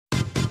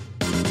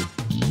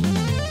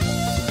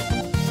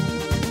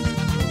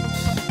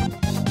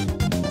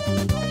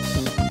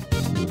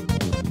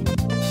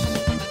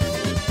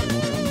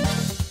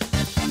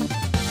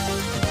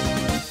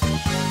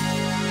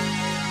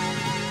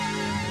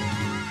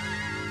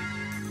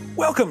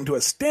Welcome to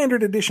a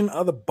standard edition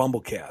of the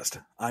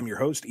BumbleKast. I'm your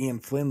host, Ian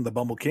Flynn, the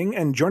BumbleKing,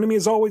 and joining me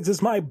as always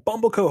is my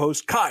Bumble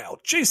co-host, Kyle,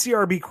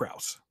 JCRB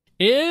Krause.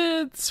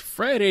 It's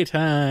Friday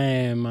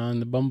time on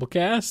the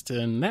BumbleKast,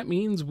 and that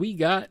means we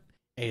got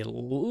a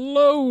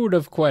load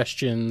of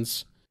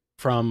questions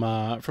from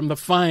the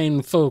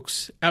fine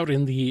folks out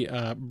in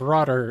the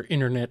broader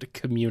internet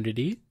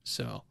community.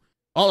 So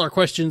all our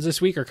questions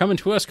this week are coming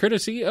to us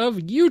courtesy of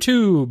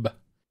YouTube.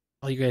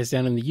 All you guys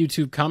down in the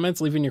YouTube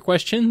comments leaving your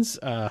questions.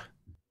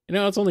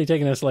 It's only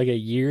taken us like a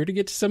year to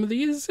get to some of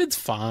these. It's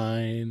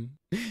fine.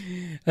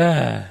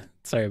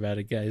 Sorry about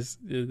it, guys.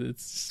 We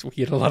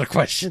get a lot of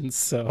questions,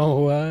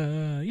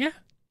 so yeah.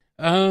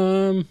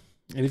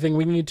 Anything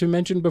we need to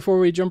mention before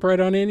we jump right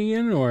on in,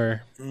 Ian,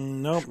 or?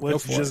 Nope,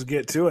 let's just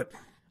get to it.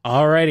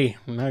 Alrighty,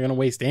 I'm not going to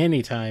waste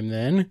any time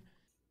then.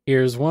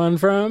 Here's one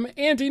from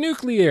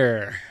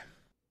Anti-Nuclear.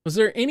 Was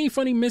there any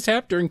funny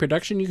mishap during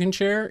production you can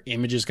share?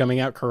 Images coming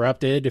out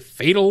corrupted?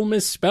 Fatal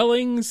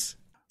misspellings?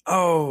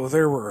 Oh,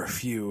 there were a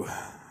few.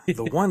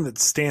 The one that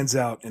stands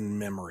out in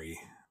memory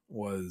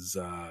was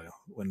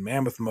when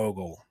Mammoth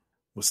Mogul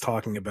was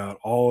talking about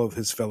all of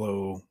his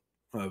fellow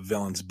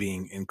villains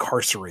being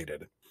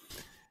incarcerated,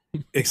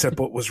 except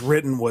what was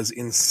written was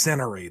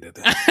incinerated.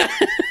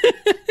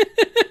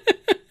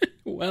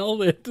 Well,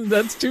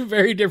 that's two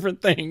very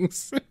different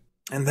things.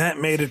 And that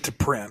made it to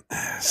print.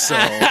 So,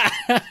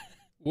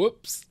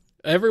 whoops.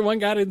 Everyone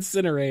got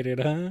incinerated,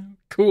 huh?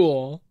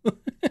 Cool.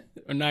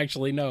 And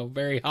actually, no,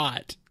 very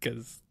hot,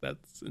 because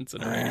that's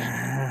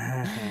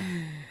incineration.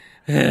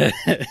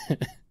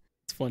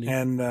 It's funny.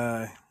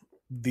 And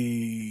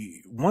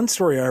the one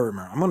story I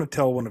remember, I'm going to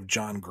tell one of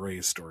John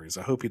Gray's stories.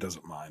 I hope he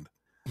doesn't mind.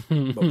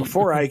 But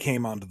before I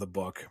came onto the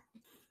book,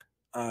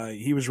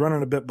 he was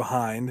running a bit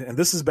behind, and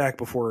this is back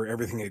before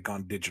everything had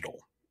gone digital.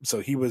 So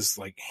he was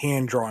like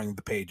hand drawing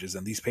the pages,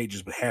 and these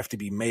pages would have to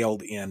be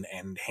mailed in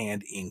and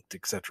hand inked,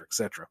 etc.,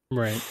 etc.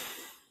 Right.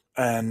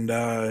 And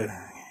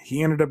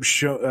he ended up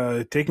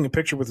taking a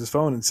picture with his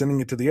phone and sending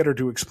it to the editor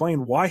to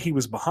explain why he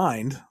was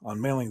behind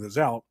on mailing those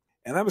out.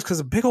 And that was because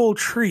a big old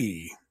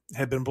tree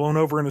had been blown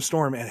over in a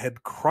storm and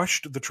had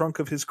crushed the trunk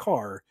of his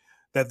car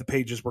that the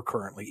pages were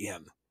currently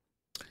in.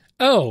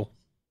 Oh,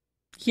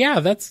 yeah,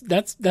 that's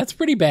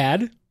pretty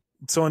bad.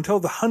 So until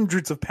the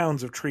hundreds of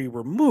pounds of tree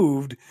were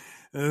moved,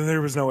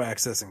 there was no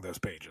accessing those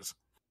pages.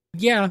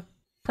 Yeah,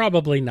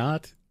 probably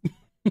not.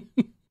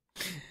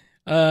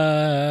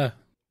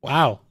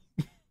 Wow.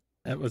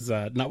 That was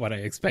not what I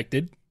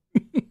expected.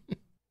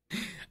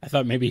 I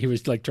thought maybe he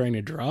was like trying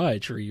to draw a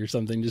tree or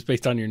something just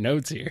based on your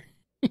notes here.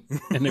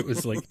 And it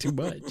was like too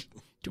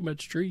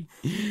much tree.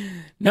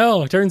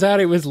 No, it turns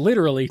out it was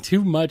literally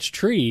too much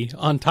tree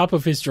on top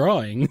of his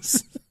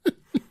drawings.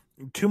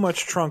 Too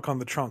much trunk on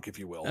the trunk, if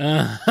you will.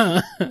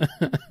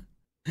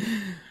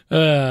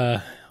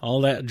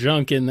 All that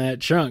junk in that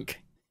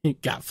chunk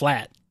got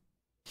flat.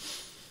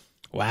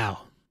 Wow.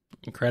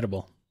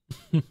 Incredible.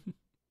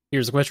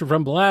 Here's a question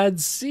from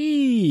Blad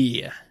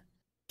C.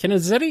 Can a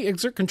Zeti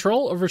exert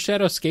control over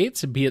Shadow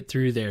Skates, be it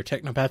through their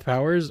technopath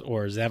powers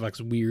or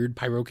Zavok's weird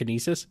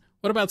pyrokinesis?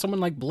 What about someone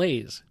like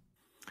Blaze?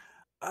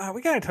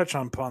 We gotta touch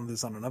upon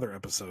this on another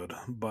episode,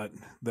 but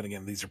then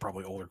again, these are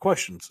probably older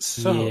questions.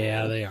 So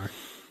yeah, they are.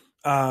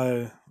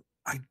 I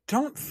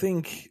don't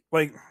think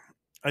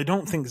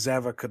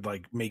Zavok could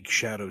like make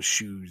Shadow's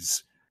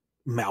shoes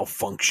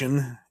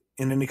malfunction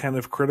in any kind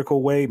of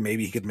critical way.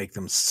 Maybe he could make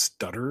them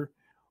stutter.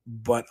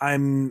 But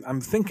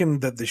I'm thinking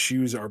that the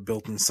shoes are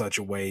built in such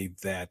a way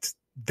that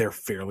they're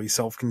fairly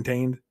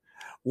self-contained.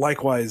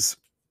 Likewise,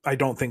 I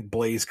don't think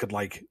Blaze could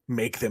like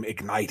make them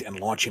ignite and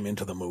launch him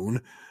into the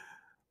moon.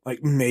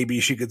 Like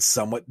maybe she could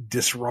somewhat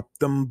disrupt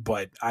them,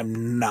 but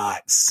I'm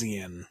not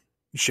seeing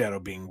Shadow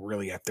being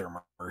really at their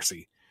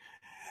mercy.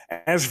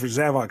 As for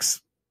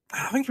Zavok's,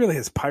 I don't think he really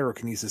has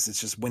pyrokinesis.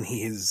 It's just when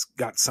he has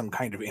got some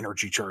kind of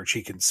energy charge,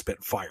 he can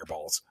spit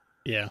fireballs.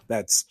 Yeah.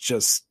 That's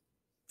just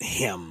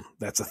him.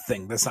 That's a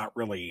thing. That's not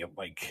really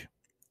like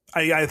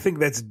I think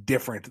that's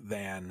different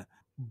than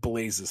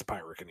Blaze's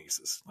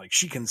pyrokinesis. Like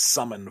she can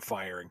summon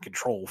fire and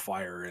control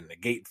fire and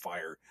negate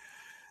fire.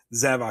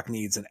 Zavok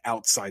needs an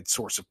outside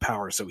source of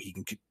power so he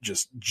can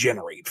just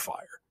generate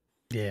fire.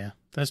 Yeah,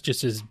 that's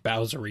just his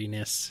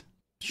Bowseriness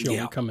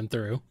coming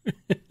through.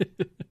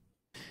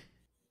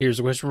 Here's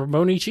a question from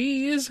Boney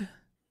Cheese.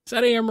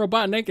 Saddam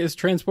Robotnik is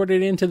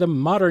transported into the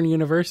modern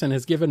universe and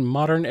is given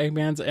modern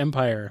Eggman's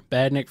empire.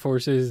 Badnik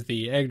forces,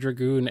 the Egg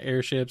Dragoon,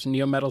 airships,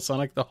 Neo Metal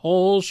Sonic, the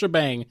whole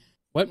shebang.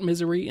 What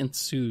misery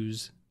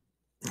ensues?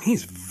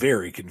 He's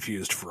very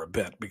confused for a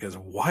bit because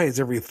why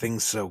is everything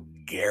so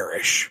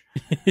garish?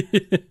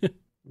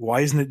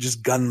 Why isn't it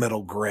just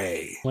gunmetal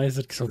gray? Why is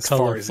it so as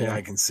colorful? Far as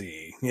I can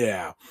see.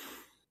 Yeah.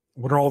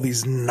 What are all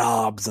these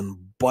knobs and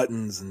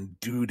buttons and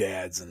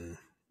doodads and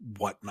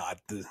whatnot?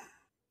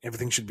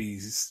 Everything should be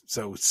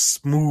so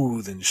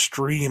smooth and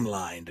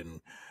streamlined and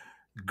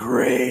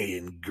gray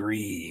and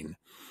green.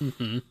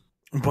 Mm-hmm.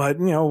 But,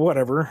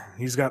 whatever.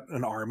 He's got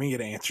an army. It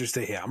answers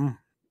to him.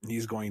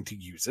 He's going to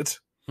use it.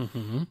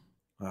 Mm-hmm.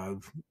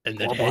 And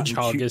the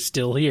hedgehog is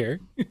still here.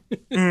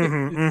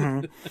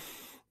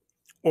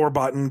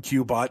 Orbot and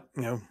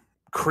Qbot,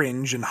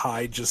 cringe and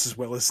hide just as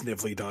well as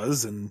Snively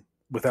does, and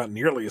without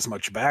nearly as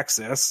much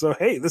backsass. So,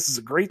 hey, this is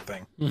a great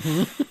thing.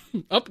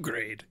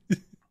 Upgrade.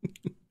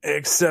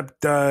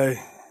 Except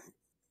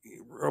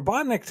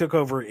Robotnik took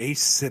over a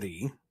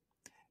city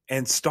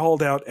and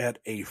stalled out at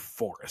a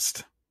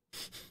forest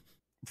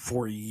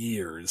for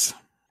years.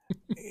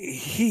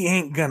 He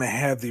ain't gonna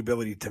have the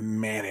ability to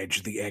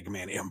manage the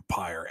Eggman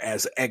empire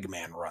as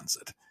Eggman runs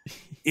it.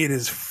 It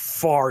is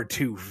far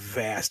too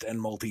vast and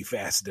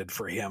multifaceted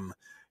for him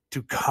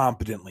to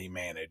competently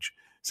manage.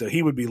 So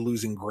he would be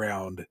losing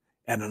ground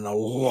at an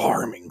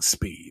alarming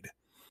speed.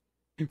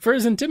 For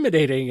as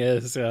intimidating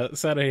as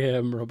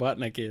Sadaim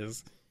Robotnik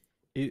is,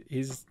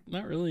 he's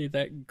not really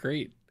that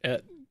great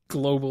at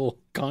global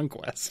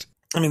conquest.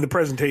 I mean, the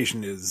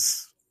presentation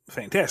is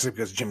fantastic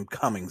because Jim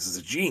Cummings is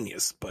a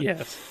genius, but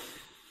yes.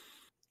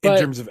 In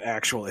terms of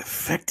actual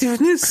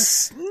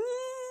effectiveness...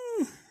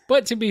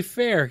 But to be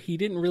fair, he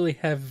didn't really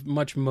have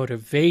much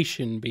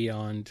motivation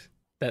beyond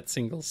that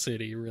single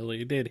city,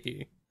 really, did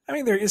he? I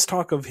mean, there is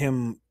talk of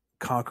him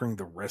conquering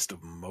the rest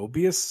of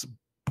Mobius,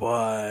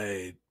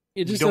 but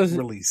you don't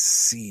really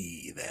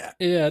see that.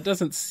 Yeah, it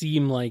doesn't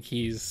seem like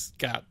he just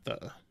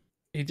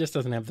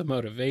doesn't have the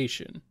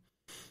motivation.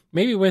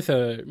 Maybe with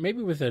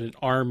an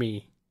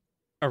army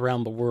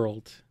around the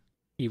world,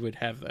 he would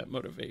have that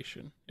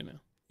motivation,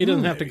 He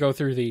doesn't have to go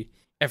through the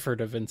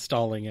effort of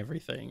installing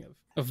everything,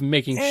 of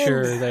making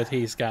sure that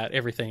he's got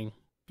everything,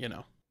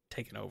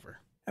 taken over.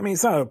 I mean,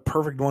 it's not a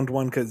perfect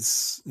one-to-one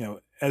because,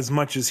 as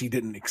much as he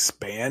didn't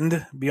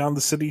expand beyond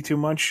the city too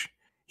much,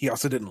 he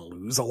also didn't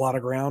lose a lot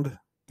of ground.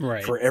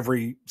 Right. For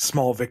every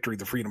small victory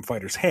the Freedom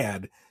Fighters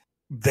had,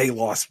 they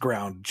lost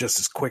ground just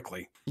as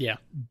quickly. Yeah.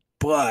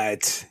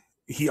 But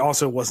he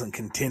also wasn't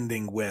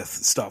contending with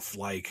stuff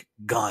like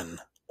Gun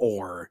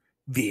or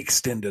the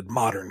extended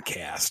modern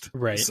cast.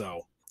 Right.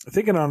 So,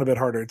 thinking on a bit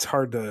harder, it's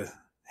hard to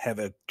have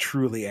a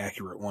truly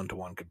accurate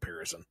one-to-one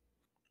comparison.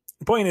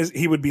 The point is,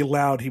 he would be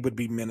loud, he would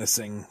be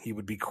menacing, he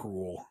would be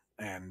cruel,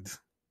 and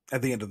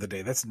at the end of the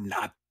day, that's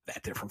not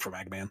that different from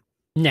Eggman.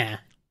 Nah,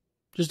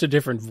 just a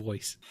different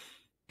voice.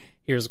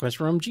 Here's a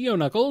question from Geo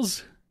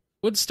Knuckles.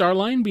 Would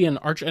Starline be an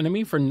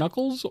archenemy for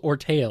Knuckles or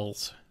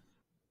Tails?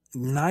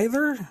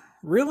 Neither,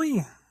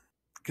 really,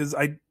 because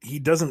he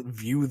doesn't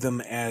view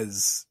them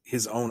as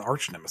his own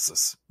arch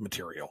nemesis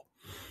material.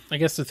 I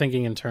guess the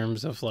thinking in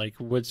terms of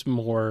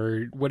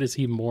what is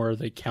he more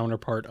the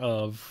counterpart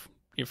of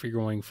if you're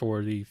going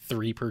for the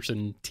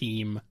 3-person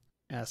team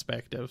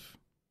aspect of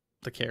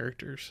the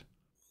characters?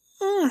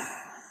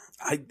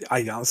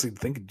 I honestly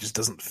think it just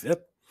doesn't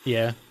fit.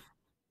 Yeah.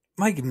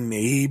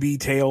 Maybe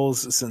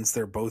Tails, since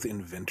they're both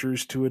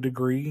inventors to a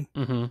degree.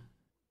 Mm-hmm.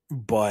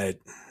 But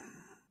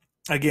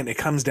again, it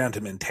comes down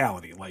to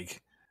mentality.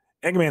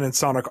 Eggman and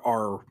Sonic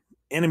are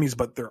enemies,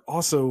 but they're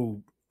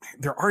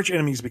arch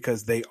enemies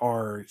because they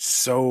are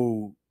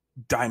so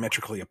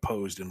diametrically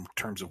opposed in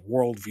terms of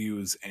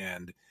worldviews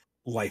and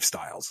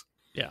lifestyles.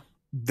 Yeah.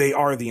 They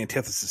are the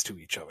antithesis to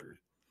each other.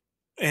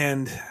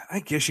 And I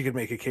guess you could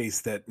make a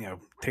case that,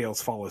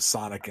 Tails follows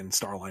Sonic and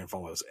Starline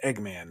follows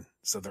Eggman.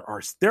 So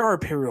there are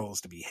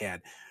parallels to be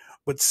had.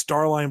 But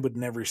Starline would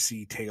never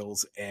see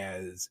Tails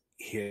as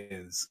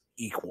his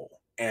equal,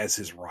 as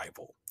his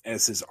rival,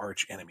 as his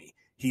arch enemy.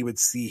 He would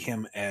see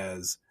him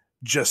as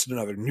just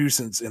another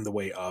nuisance in the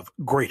way of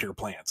greater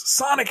plans.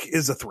 Sonic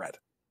is a threat,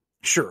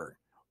 sure,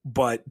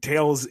 but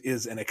Tails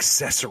is an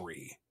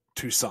accessory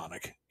to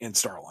Sonic in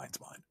Starline's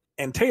mind.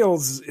 And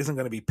Tails isn't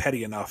going to be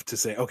petty enough to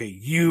say, okay,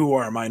 you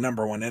are my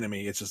number one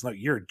enemy. It's just, no,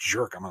 you're a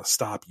jerk. I'm going to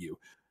stop you.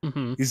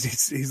 Mm-hmm.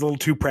 He's a little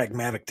too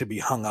pragmatic to be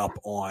hung up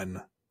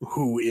on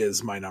who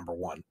is my number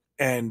one.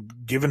 And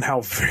given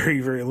how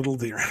very, very little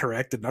they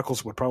interacted,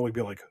 Knuckles would probably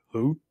be like,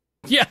 who?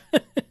 Yeah.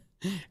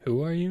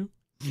 Who are you?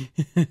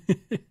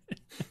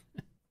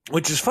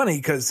 Which is funny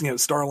because,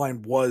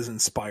 Starline was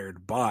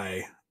inspired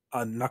by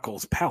a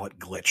Knuckles palette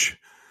glitch.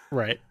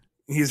 Right.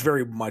 He's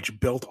very much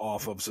built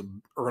off of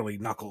some early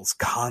Knuckles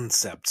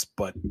concepts,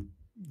 but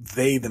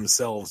they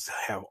themselves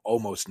have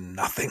almost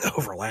nothing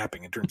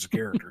overlapping in terms of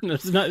character.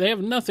 They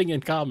have nothing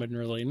in common,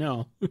 really,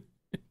 no. Which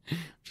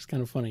is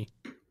kind of funny.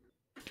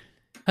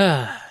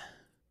 All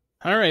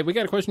right, we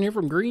got a question here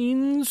from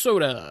Green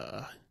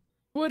Soda.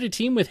 What would a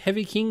team with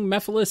Heavy King,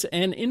 Mephiles,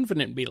 and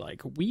Infinite be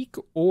like? Weak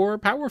or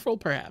powerful,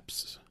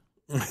 perhaps?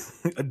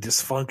 A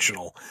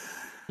dysfunctional.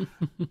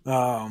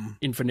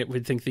 Infinite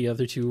would think the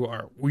other two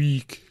are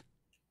weak.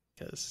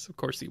 Because, of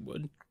course, he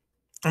would.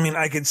 I mean,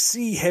 I could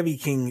see Heavy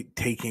King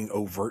taking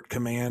overt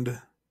command.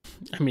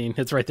 I mean,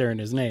 it's right there in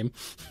his name.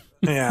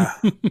 Yeah.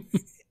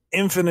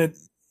 Infinite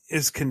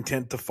is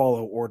content to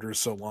follow orders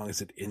so long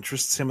as it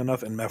interests him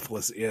enough, and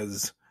Mephiles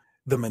is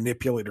the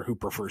manipulator who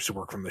prefers to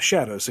work from the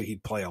shadows, so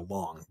he'd play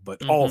along.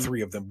 But all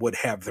three of them would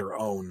have their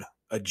own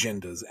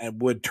agendas and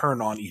would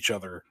turn on each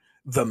other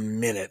the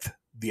minute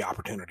the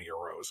opportunity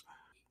arose.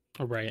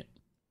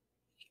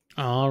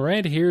 All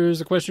right.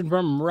 Here's a question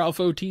from Ralph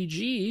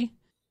OTG.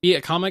 Be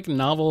it comic,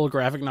 novel,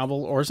 graphic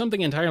novel, or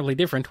something entirely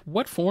different,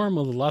 what form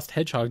will the Lost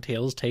Hedgehog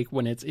tales take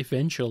when it's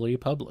eventually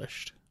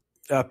published?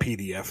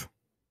 PDF.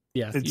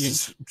 Yeah,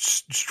 It's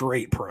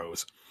straight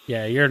prose.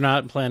 Yeah, you're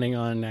not planning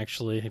on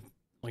actually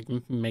like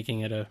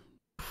making it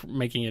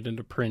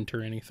into print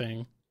or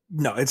anything.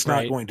 No, it's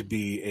not going to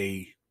be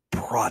a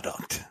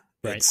product.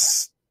 Right.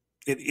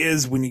 It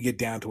is, when you get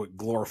down to it,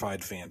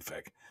 glorified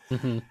fanfic.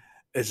 Mm-hmm.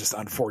 It's just,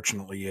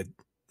 unfortunately,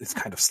 it's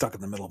kind of stuck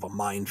in the middle of a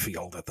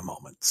minefield at the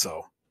moment.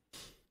 So,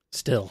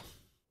 still,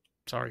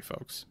 sorry,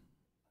 folks.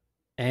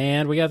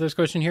 And we got this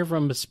question here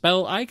from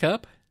Spell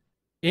iCup.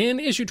 In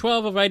issue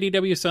 12 of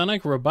IDW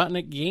Sonic,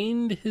 Robotnik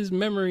gained his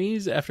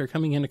memories after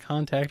coming into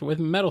contact with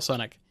Metal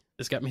Sonic.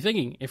 This got me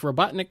thinking, if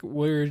Robotnik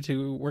were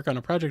to work on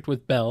a project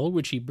with Bell,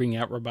 would she bring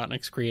out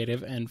Robotnik's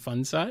creative and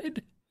fun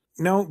side?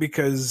 No,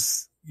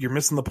 because you're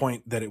missing the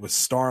point that it was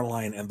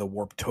Starline and the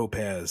Warp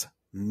Topaz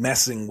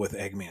messing with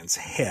Eggman's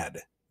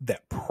head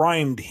that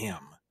primed him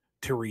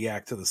to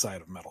react to the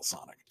side of Metal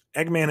Sonic.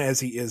 Eggman as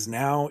he is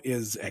now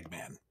is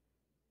Eggman.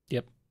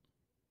 Yep.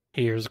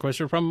 Here's a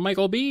question from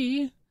Michael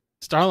B.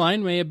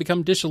 Starline may have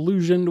become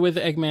disillusioned with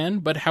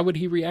Eggman, but how would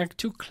he react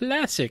to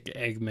classic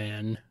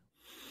Eggman?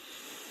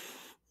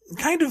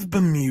 Kind of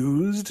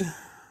bemused.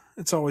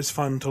 It's always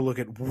fun to look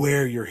at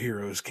where your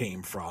heroes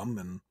came from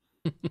and,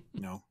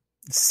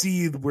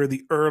 see where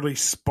the early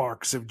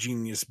sparks of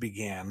genius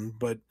began.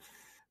 But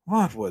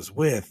what was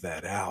with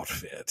that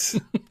outfit?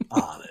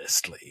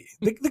 Honestly.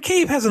 The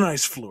cape has a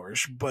nice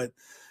flourish, but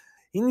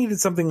he needed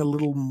something a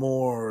little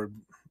more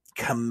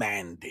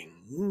commanding,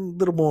 a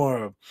little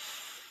more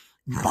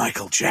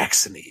Michael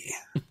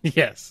Jackson-y.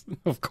 Yes,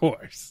 of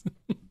course.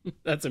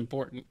 That's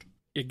important.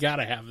 You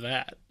gotta have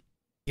that.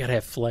 You gotta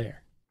have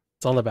flair.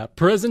 It's all about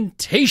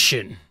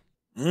presentation.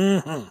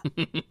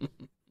 Mm-hmm.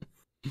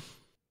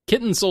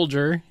 Kitten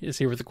Soldier is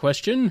here with a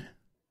question.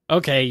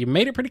 Okay, you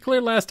made it pretty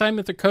clear last time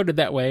that they're coded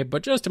that way,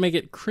 but just to make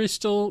it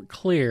crystal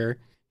clear,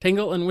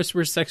 Tangle and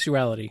Whisper's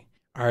sexuality,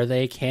 are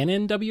they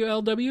canon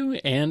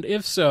WLW? And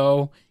if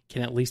so,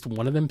 can at least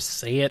one of them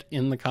say it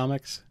in the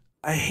comics?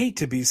 I hate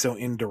to be so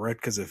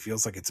indirect because it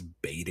feels like it's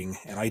baiting,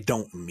 and I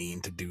don't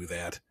mean to do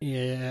that.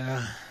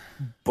 Yeah.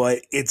 But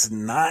it's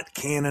not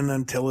canon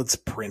until it's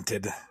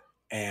printed,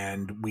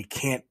 and we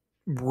can't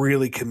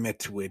really commit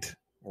to it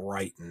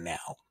right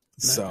now.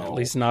 So At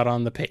least not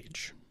on the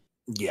page.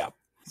 Yeah.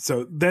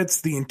 So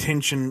that's the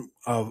intention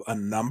of a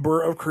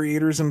number of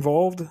creators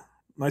involved,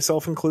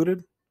 myself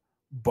included,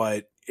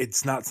 but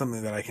it's not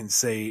something that I can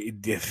say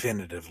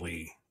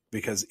definitively,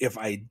 because if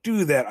I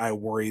do that, I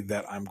worry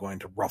that I'm going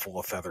to ruffle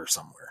a feather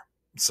somewhere.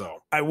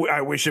 So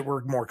I wish it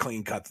were more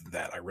clean cut than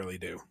that. I really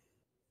do.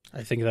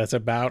 I think that's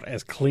about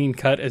as clean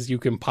cut as you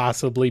can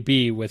possibly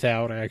be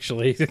without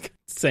actually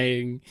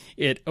saying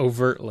it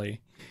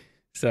overtly.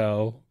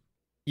 So,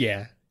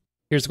 yeah.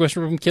 Here's a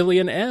question from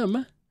Killian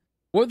M.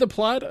 What would the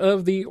plot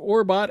of the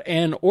Orbot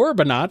and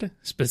Orbanaut,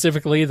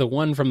 specifically the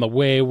one from the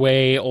way,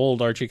 way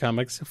old Archie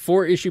comics,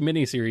 4-issue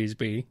miniseries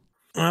be?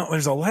 Well,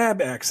 there's a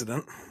lab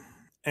accident,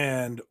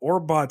 and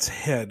Orbot's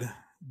head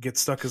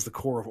gets stuck as the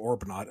core of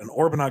Orbanaut, and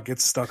Orbanaut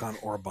gets stuck on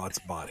Orbot's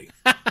body.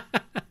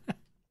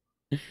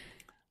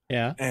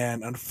 Yeah.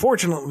 And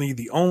unfortunately,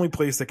 the only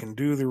place that can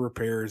do the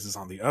repairs is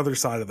on the other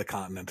side of the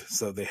continent,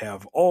 so they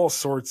have all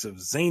sorts of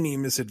zany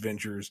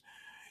misadventures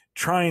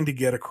trying to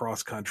get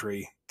across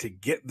country to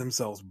get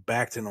themselves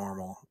back to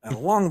normal. And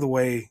along the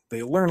way,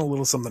 they learn a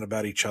little something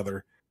about each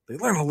other. They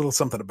learn a little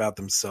something about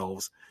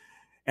themselves.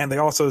 And they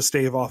also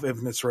stave off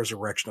Infinite's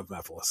resurrection of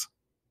Mephiles.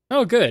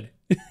 Oh, good.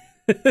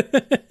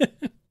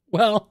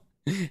 Well,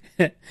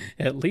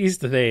 at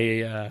least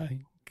they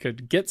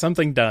could get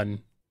something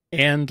done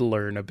and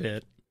learn a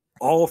bit.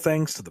 All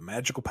thanks to the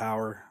magical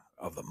power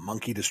of the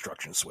Monkey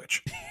Destruction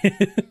Switch.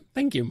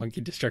 Thank you,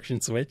 Monkey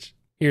Destruction Switch.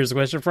 Here's a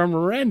question from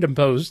Random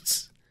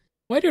Posts.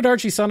 Why did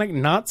Archie Sonic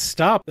not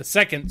stop the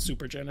second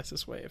Super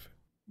Genesis wave?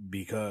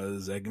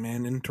 Because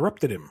Eggman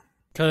interrupted him.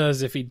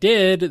 Because if he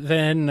did,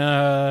 then,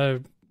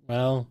 then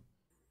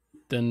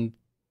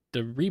the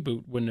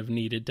reboot wouldn't have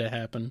needed to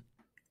happen.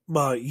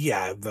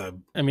 Yeah,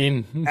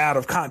 out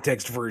of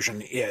context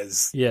version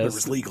is there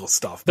was legal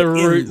stuff. But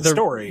in the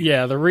story.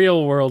 Yeah, the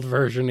real world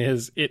version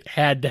is it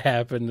had to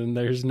happen and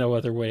there's no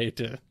other way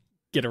to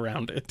get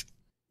around it.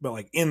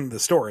 But in the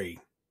story,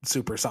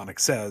 Super Sonic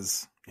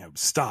says,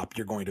 stop,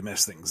 you're going to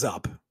mess things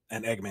up.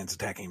 And Eggman's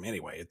attacking him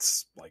anyway.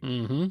 It's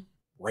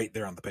right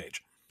there on the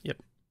page.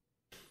 Yep.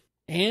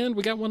 And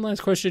we got one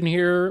last question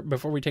here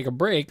before we take a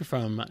break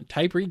from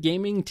Type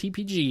Regaming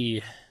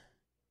TPG.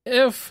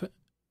 If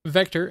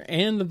Vector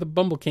and the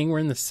BumbleKing were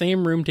in the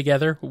same room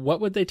together, what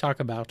would they talk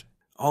about?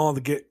 All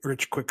the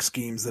get-rich-quick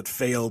schemes that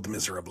failed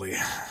miserably.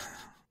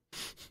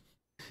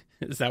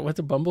 Is that what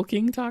the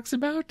BumbleKing talks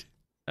about?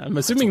 I'm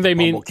assuming they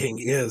mean... BumbleKing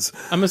is.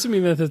 I'm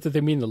assuming that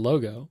they mean the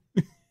logo.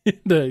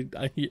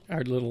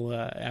 Our little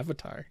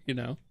avatar,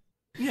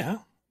 Yeah.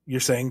 You're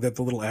saying that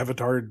the little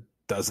avatar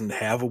doesn't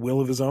have a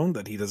will of his own?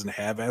 That he doesn't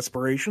have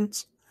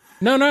aspirations?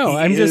 No,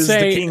 I'm just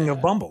saying the king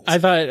of Bumbles. I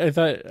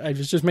thought I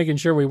was just making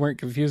sure we weren't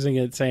confusing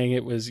it, saying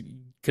it was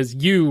because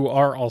you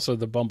are also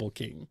the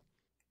BumbleKing.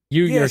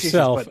 You Yes,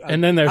 yourself, but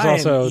and then there's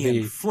also am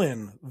Ian the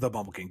Flynn, the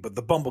BumbleKing, but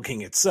the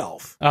BumbleKing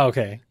itself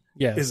okay,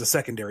 yes, is a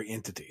secondary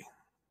entity.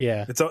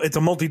 yeah. It's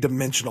a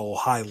multi-dimensional,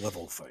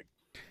 high-level thing.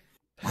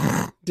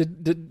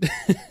 Did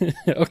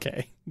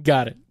okay,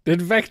 got it.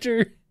 Did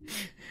Vector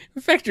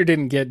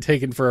didn't get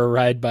taken for a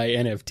ride by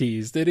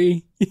NFTs, did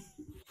he?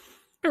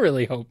 I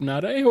really hope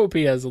not. I hope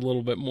he has a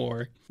little bit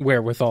more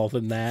wherewithal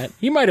than that.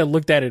 He might have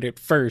looked at it at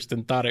first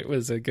and thought it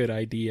was a good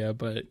idea,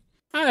 but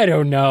I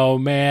don't know,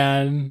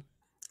 man.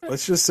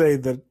 Let's just say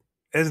that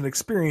as an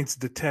experienced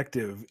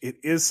detective, it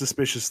is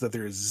suspicious that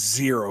there is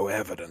zero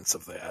evidence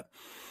of that.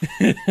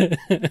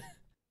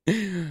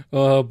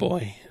 Oh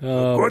boy.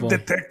 Oh, Good boy.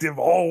 detective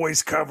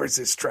always covers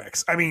his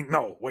tracks. I mean,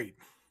 no, wait.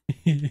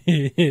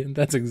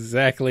 That's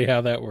exactly how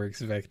that works,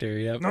 Vector.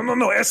 Yep. No,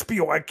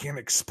 SPO, I can't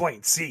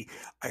explain. See,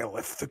 I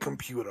left the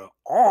computer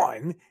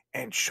on,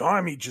 and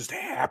Charmy just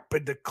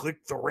happened to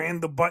click the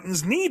random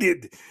buttons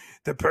needed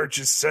to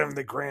purchase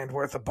 $70,000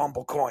 worth of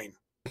Bumble coin.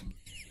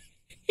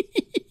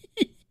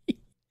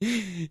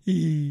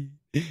 We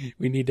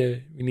need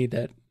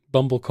that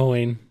Bumble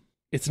coin.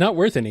 It's not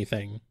worth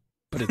anything,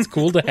 but it's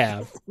cool to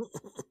have.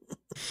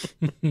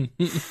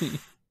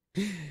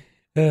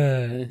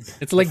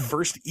 It's like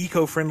first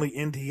eco-friendly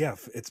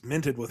NTF. It's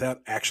minted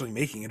without actually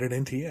making it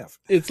an NTF.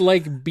 It's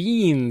like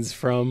beans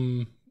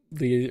from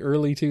the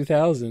early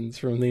 2000s,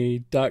 from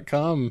the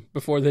 .com,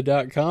 before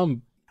the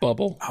 .com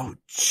bubble. Oh,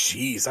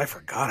 jeez, I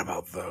forgot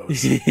about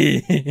those.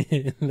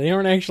 They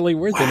aren't actually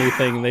worth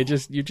anything.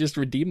 You just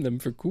redeem them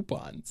for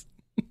coupons.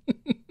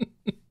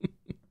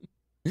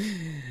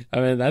 I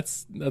mean,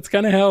 that's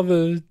kind of how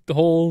the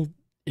whole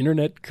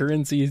internet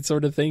currency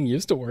sort of thing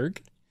used to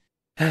work.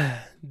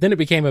 Then it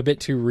became a bit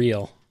too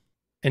real,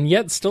 and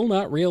yet still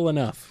not real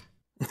enough.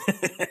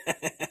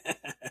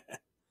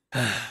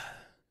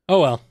 Oh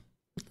well,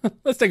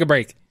 let's take a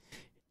break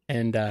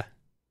and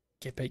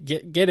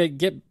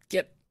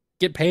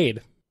get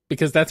paid,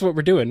 because that's what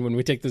we're doing when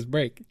we take this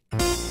break.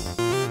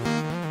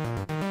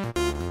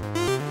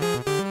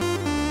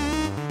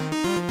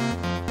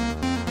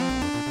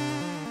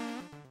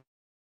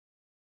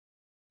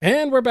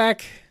 And we're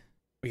back.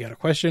 We got a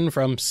question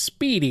from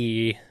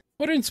Speedy.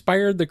 What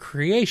inspired the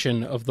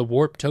creation of the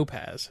Warp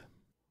Topaz?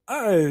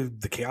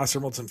 The Chaos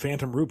Emeralds and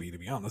Phantom Ruby, to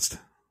be honest.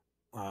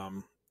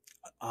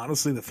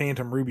 Honestly, the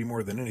Phantom Ruby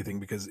more than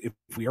anything, because if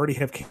we already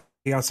have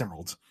Chaos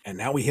Emeralds, and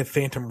now we have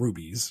Phantom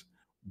Rubies,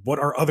 what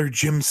are other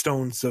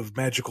gemstones of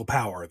magical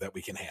power that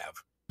we can have?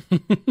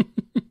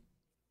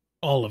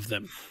 All of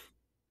them.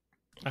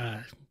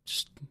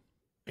 Just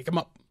make them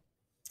up.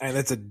 And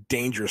that's a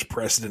dangerous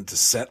precedent to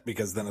set,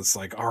 because then it's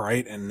like, all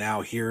right, and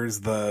now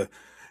here's the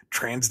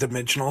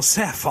transdimensional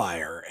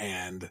sapphire,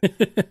 and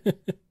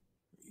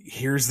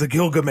here's the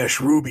Gilgamesh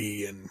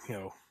ruby, and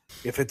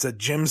if it's a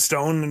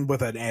gemstone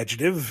with an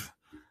adjective,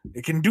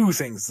 it can do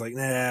things like,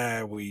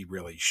 we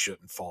really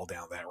shouldn't fall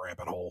down that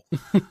rabbit hole.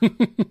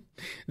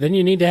 Then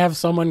you need to have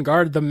someone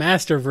guard the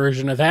master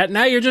version of that.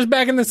 Now you're just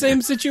back in the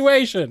same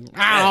situation.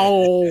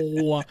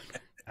 Ow!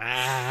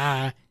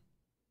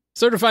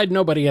 Certified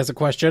Nobody has a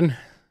question.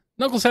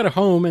 Knuckles had a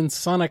home in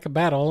Sonic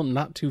Battle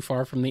not too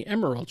far from the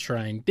Emerald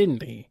Shrine,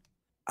 didn't he?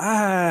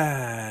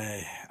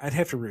 I'd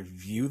have to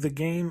review the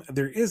game.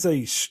 There is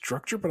a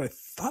structure, but I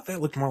thought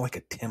that looked more like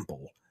a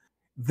temple.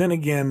 Then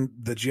again,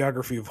 the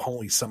geography of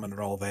Holy Summon and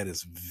all that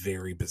is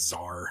very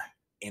bizarre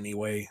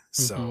anyway,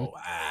 so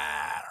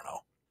I don't know.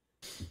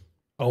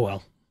 Oh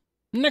well.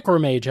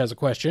 Necromage has a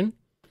question.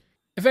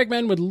 If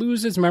Eggman would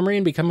lose his memory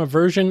and become a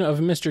version of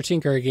Mr.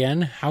 Tinker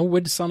again, how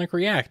would Sonic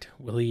react?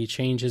 Will he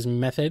change his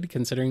method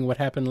considering what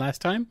happened last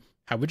time?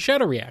 How would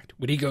Shadow react?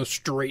 Would he go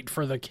straight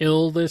for the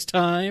kill this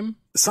time?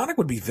 Sonic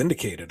would be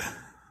vindicated.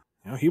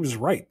 He was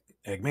right.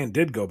 Eggman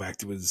did go back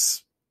to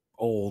his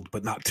old,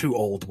 but not too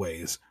old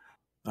ways.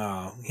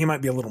 He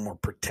might be a little more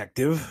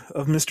protective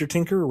of Mr.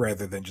 Tinker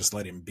rather than just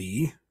let him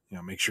be.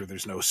 Make sure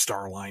there's no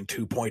Starline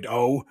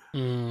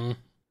 2.0.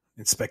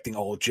 Inspecting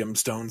all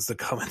gemstones that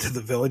come into the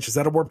village. Is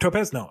that a Warp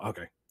Topaz? No.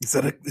 Okay. Is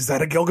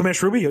that a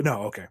Gilgamesh Ruby?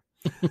 No. Okay.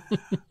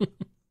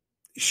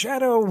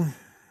 Shadow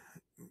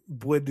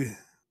would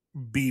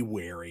be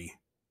wary.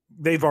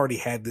 They've already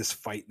had this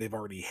fight. They've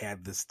already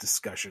had this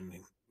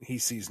discussion. He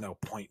sees no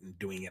point in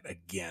doing it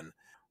again.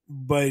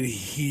 But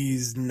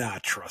he's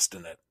not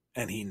trusting it,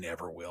 and he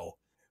never will.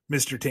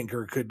 Mr.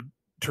 Tinker could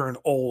turn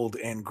old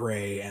and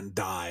gray and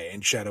die,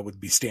 and Shadow would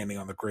be standing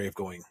on the grave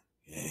going,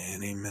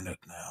 any minute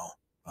now.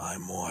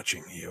 I'm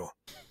watching you.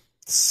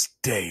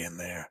 Stay in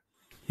there.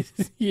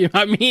 Yeah,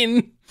 I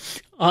mean,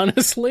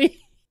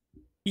 honestly,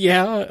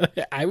 yeah,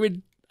 I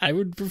would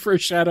prefer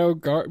Shadow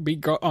be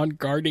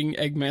guarding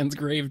Eggman's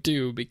grave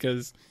too,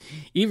 because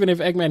even if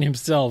Eggman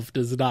himself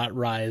does not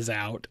rise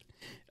out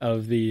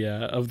of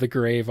the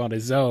grave on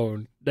his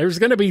own, there's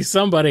going to be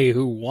somebody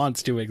who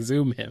wants to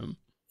exhume him.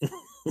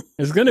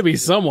 There's going to be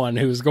someone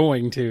who's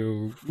going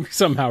to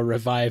somehow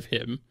revive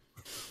him.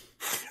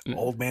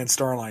 Old man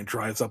Starline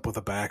drives up with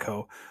a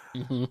backhoe.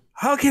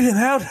 I'll get him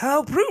out.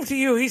 I'll prove to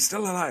you he's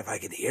still alive. I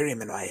can hear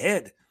him in my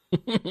head.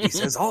 He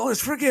says all is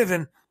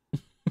forgiven.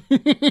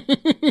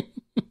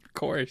 Of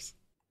course.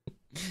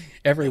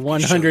 Every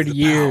 100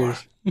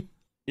 years.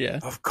 Yeah.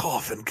 Of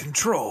coffin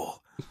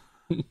control.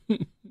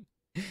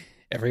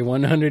 Every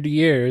 100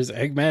 years,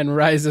 Eggman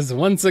rises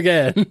once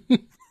again.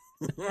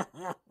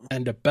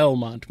 And a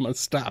Belmont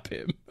must stop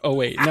him. Oh,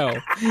 wait, no.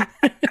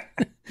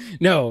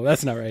 No,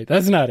 that's not right.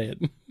 That's not it.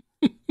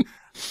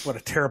 What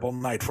a terrible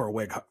night for a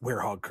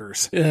werehog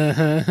curse.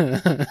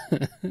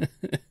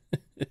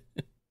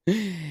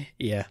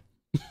 Yeah.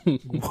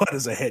 What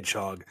is a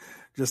hedgehog?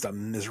 Just a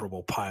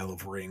miserable pile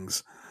of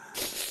rings.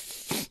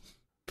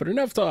 But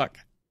enough talk.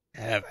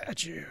 Have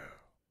at you.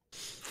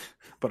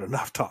 But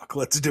enough talk.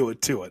 Let's do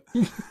it to it.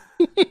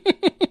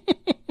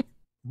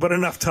 But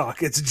enough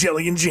talk. It's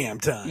jelly and jam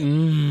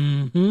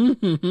time.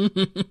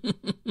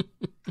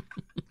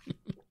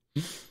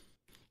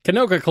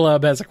 Kanoka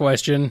Club has a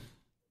question.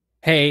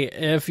 Hey,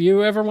 if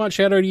you ever want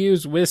Shadow to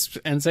use Wisps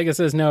and Sega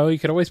says no, you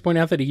could always point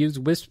out that he used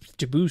Wisps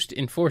to boost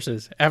in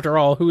forces. After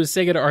all, who is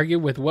Sega to argue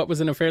with what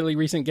was in a fairly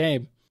recent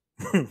game?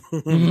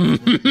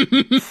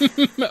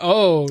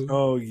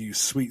 Oh, you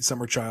sweet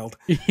summer child.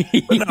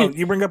 But no,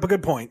 you bring up a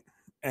good point,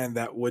 and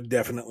that would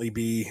definitely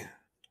be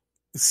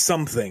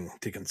something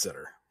to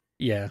consider.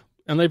 Yeah,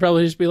 and they'd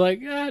probably just be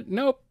like,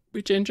 nope,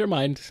 we changed our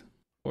mind.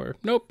 Or,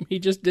 nope, he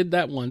just did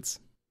that once.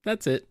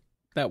 That's it.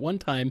 That one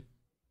time.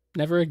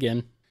 Never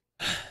again.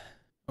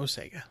 Oh,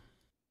 Sega.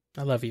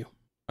 I love you,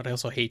 but I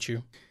also hate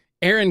you.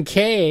 Aaron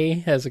K.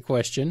 has a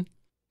question.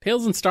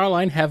 Tails and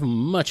Starline have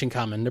much in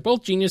common. They're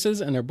both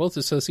geniuses, and they're both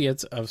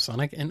associates of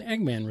Sonic and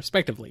Eggman,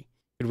 respectively.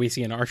 Could we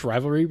see an arch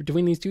rivalry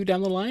between these two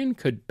down the line?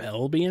 Could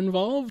Bell be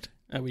involved?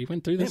 We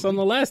went through this on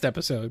the last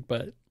episode,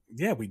 but...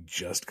 Yeah, we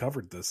just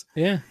covered this.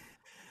 Yeah.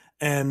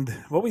 And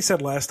what we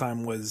said last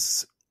time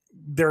was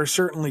there are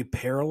certainly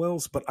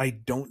parallels, but I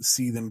don't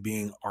see them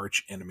being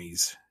arch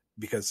enemies,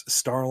 because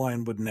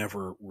Starline would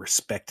never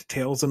respect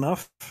Tails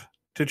enough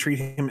to treat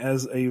him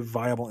as a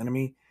viable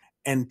enemy,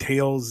 and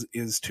Tails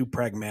is too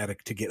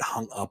pragmatic to get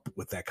hung up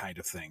with that kind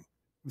of thing.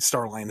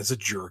 Starline is a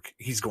jerk.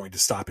 He's going to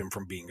stop him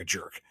from being a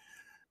jerk.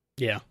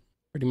 Yeah,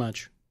 pretty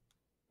much.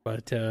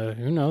 But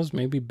who knows?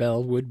 Maybe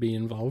Bell would be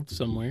involved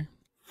somewhere.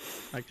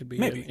 That could be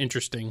an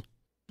interesting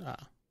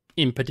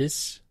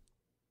impetus.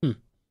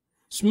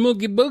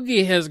 Smoogie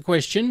Boogie has a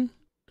question.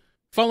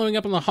 Following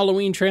up on the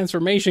Halloween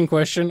transformation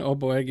question, oh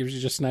boy, it gives you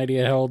just an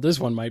idea how old this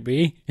one might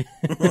be.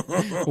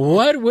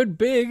 What would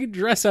Big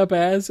dress up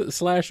as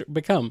 /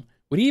 become?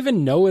 Would he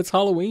even know it's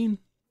Halloween?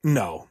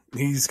 No,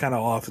 he's kind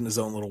of off in his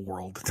own little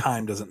world.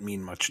 Time doesn't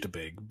mean much to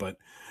Big, but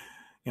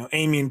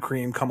Amy and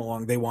Cream come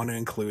along. They want to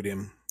include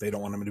him. They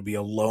don't want him to be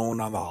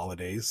alone on the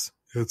holidays.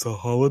 It's a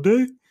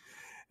holiday,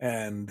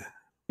 and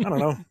I don't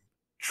know.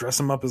 Dress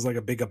him up as like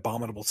a big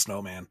abominable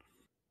snowman.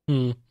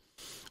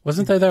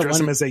 Wasn't there that dress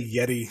one? Him as a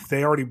Yeti.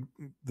 They already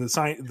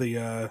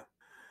the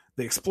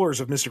explorers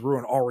of Mystic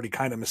Ruin already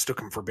kind of mistook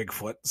him for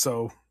Bigfoot.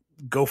 So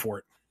go for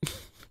it.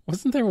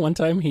 Wasn't there one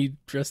time he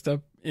dressed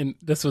up in?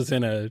 This was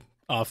in a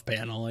off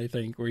panel, I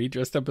think, where he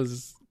dressed up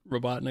as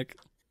Robotnik,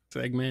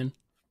 Eggman,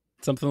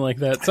 something like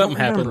that. Something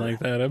happened like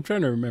that. I'm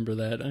trying to remember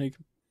that. I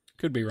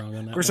could be wrong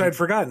on that. Of course, I'd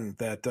forgotten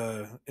that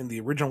in the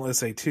original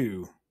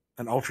SA2,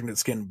 an alternate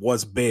skin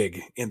was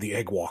Big in the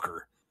Egg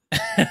Walker.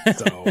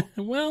 So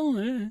well,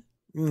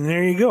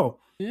 there you go.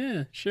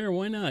 Yeah, sure,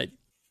 why not?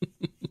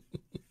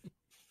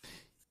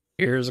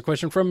 Here's a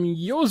question from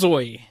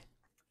Yozoi.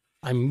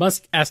 I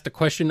must ask the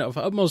question of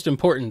utmost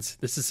importance.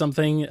 This is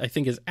something I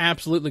think is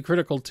absolutely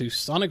critical to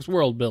Sonic's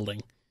world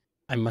building.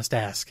 I must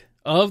ask,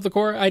 of the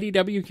core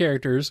IDW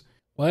characters,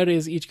 what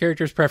is each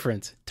character's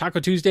preference?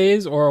 Taco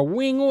Tuesdays or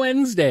Wing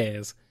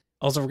Wednesdays?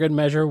 Also, for good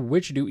measure,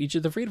 which do each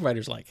of the Freedom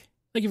Fighters like?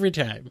 Thank you for your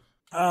time.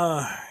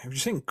 If you're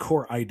saying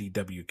core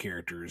IDW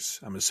characters,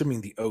 I'm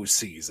assuming the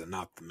OCs and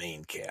not the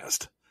main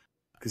cast,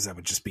 because that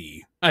would just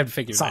be I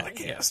figured Sonic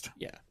that, cast.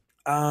 Yeah.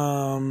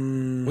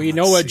 We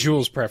know what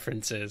Jules'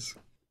 preference is.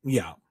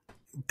 Yeah.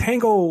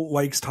 Tangle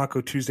likes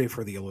Taco Tuesday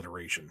for the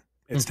alliteration.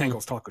 It's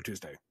Tangle's Taco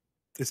Tuesday.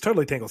 It's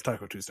totally Tangle's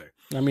Taco Tuesday.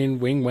 I mean,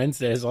 Wing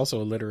Wednesday is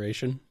also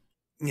alliteration.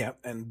 Yeah,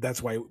 and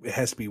that's why it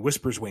has to be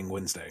Whisper's Wing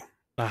Wednesday.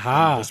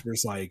 Aha. And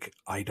Whisper's like,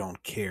 I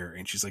don't care.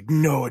 And she's like,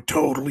 no, it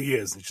totally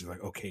is. And she's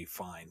like, okay,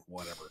 fine,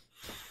 whatever.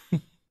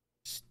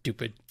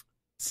 Stupid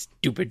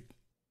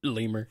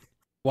lemur.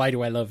 Why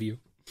do I love you?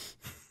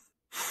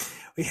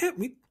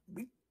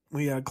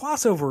 We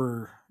gloss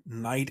over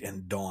Night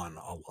and Dawn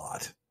a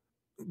lot.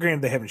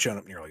 Granted, they haven't shown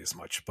up nearly as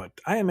much, but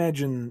I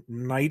imagine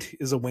Night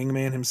is a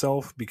wingman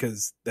himself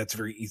because that's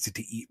very easy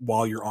to eat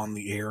while you're on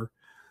the air.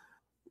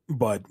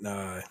 But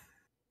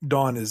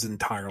Dawn is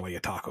entirely a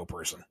taco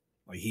person.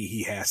 Like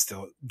he has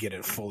to get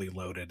it fully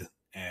loaded,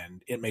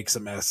 and it makes a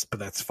mess, but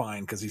that's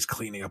fine because he's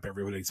cleaning up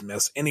everybody's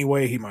mess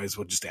anyway. He might as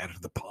well just add it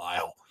to the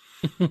pile.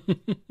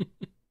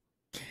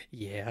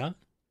 Yeah.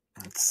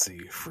 Let's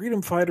see.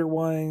 Freedom Fighter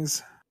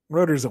wise,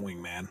 Rotor's a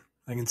wingman.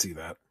 I can see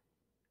that.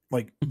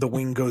 Like the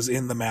wing goes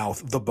in the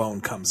mouth, the bone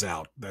comes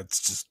out.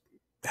 That's just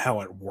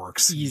how it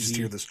works. Easy. You just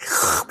hear this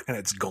and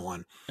it's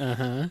gone.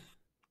 Uh-huh.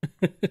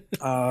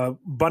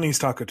 Bunny's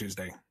Taco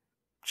Tuesday.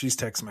 She's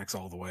Tex-Mex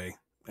all the way,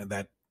 and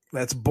that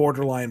That's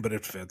borderline, but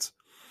it fits.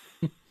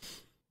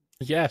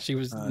 Yeah, she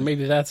was.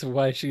 Maybe that's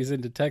why she's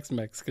into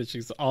Tex-Mex, because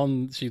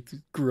she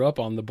grew up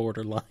on the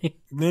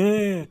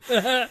borderline.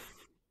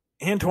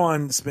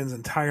 Antoine spends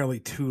entirely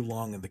too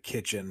long in the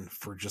kitchen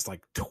for just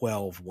like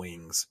 12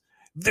 wings.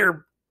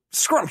 They're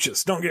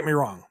scrumptious, don't get me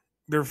wrong.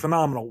 They're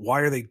phenomenal. Why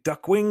are they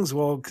duck wings?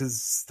 Well,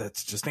 because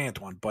that's just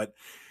Antoine. But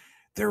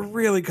they're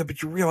really good.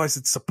 But you realize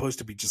it's supposed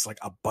to be just like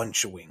a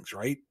bunch of wings,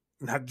 right?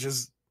 Not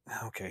just,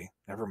 okay,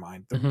 never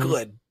mind. They're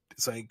good.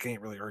 So I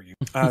can't really argue.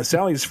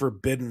 Sally's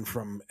forbidden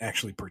from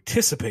actually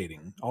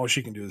participating. All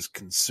she can do is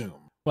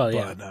consume. Well,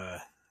 yeah.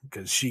 But,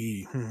 because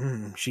she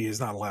is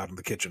not allowed in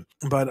the kitchen.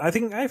 But I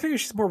figure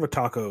she's more of a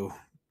Taco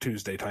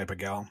Tuesday type of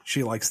gal.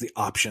 She likes the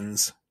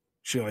options.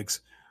 She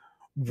likes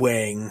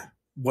weighing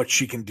what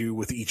she can do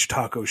with each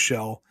taco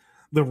shell,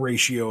 the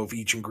ratio of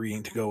each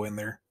ingredient to go in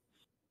there.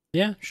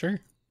 Yeah, sure.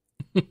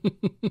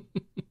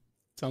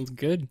 Sounds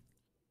good.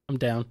 I'm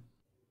down.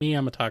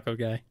 I'm a taco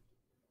guy.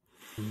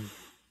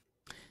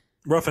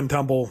 Rough and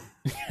Tumble.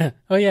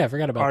 Oh yeah, I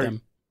forgot about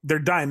them. They're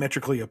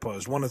diametrically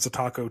opposed. One is a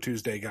Taco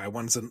Tuesday guy.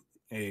 One's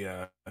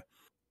a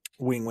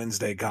Wing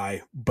Wednesday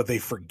guy, but they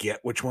forget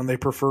which one they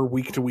prefer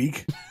week to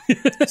week.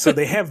 So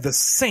they have the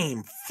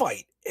same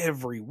fight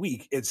every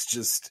week. It's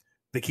just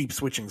they keep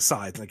switching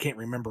sides, and I can't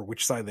remember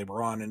which side they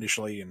were on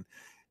initially. And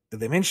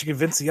did they manage to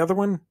convince the other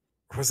one?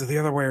 Or was it the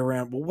other way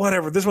around? Well,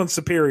 whatever. This one's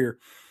superior.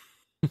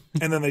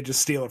 And then they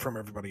just steal it from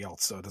everybody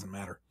else, so it doesn't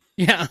matter.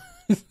 Yeah.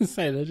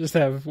 Say they just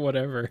have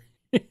whatever.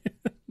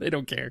 They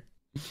don't care.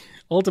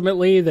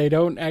 Ultimately, they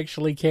don't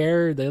actually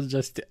care. They'll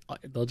just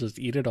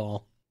eat it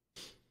all.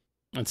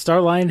 And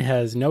Starline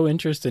has no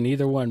interest in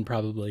either one,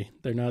 probably.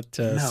 They're not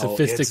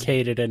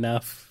sophisticated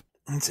enough.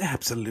 It's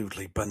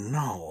absolutely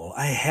banal.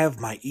 I have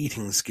my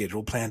eating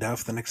schedule planned out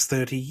for the next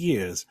 30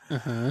 years.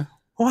 Uh-huh.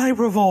 Why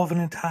revolve an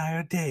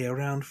entire day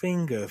around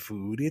finger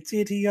food? It's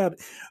idiotic.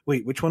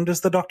 Wait, which one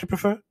does the doctor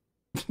prefer?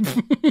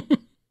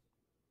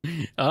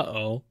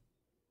 Uh-oh.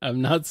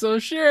 I'm not so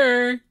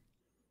sure.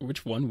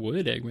 Which one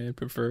would Eggman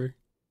prefer?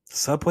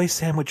 Subway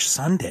sandwich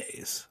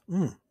Sundays.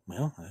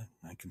 Well,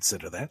 I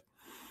consider that.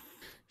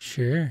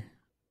 Sure.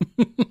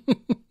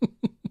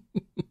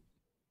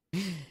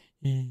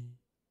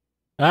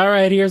 All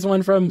right, here's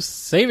one from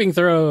Saving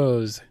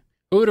Throws.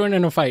 Who would win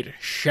in a fight?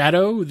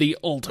 Shadow, the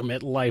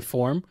ultimate life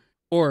form,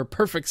 or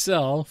Perfect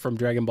Cell from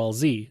Dragon Ball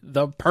Z,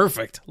 the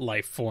perfect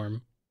life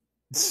form?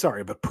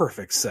 Sorry, but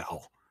Perfect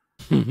Cell.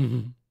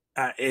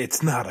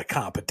 It's not a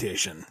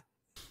competition.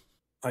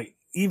 Like,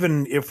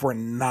 even if we're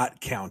not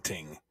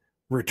counting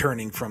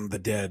Returning from the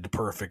Dead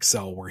Perfect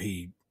Cell, where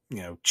he,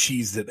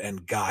 cheesed it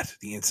and got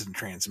the instant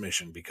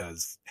transmission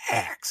because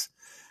hacks.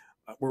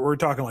 We're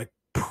talking like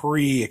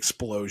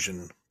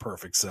pre-explosion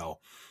Perfect Cell.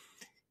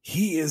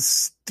 He is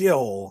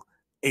still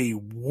a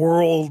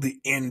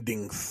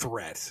world-ending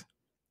threat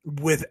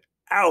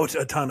without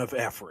a ton of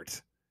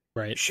effort.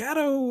 Right.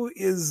 Shadow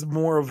is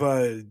more of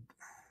a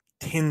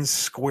 10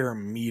 square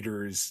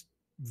meters,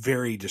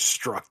 very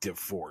destructive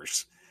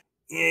force.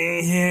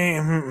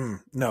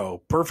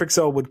 No, Perfect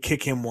Cell would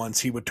kick him once,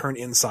 he would turn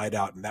inside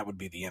out, and that would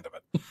be the end of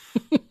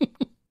it.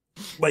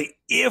 Like,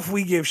 if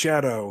we give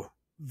Shadow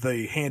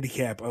the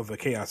handicap of a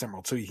Chaos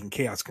Emerald so he can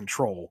Chaos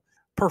Control,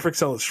 Perfect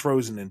Cell is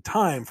frozen in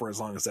time for as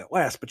long as that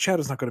lasts, but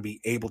Shadow's not going to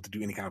be able to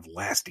do any kind of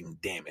lasting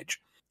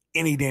damage.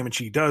 Any damage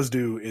he does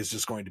do is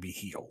just going to be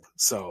healed.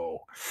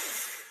 So,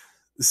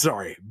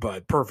 sorry,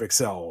 but Perfect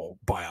Cell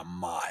by a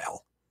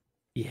mile.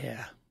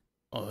 Yeah.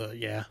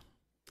 Yeah,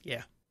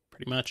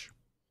 pretty much.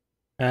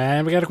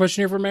 And we got a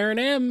question here from Aaron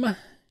M.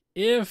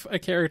 If a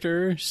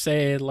character,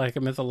 say like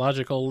a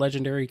mythological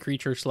legendary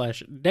creature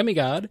 /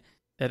 demigod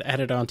that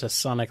added onto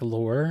Sonic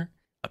lore,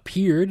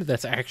 appeared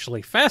that's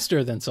actually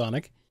faster than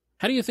Sonic,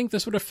 how do you think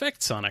this would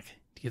affect Sonic?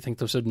 Do you think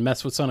this would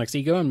mess with Sonic's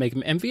ego and make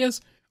him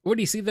envious? Or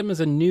do you see them as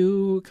a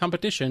new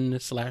competition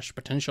 /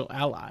 potential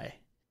ally?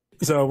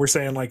 So we're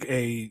saying like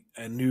a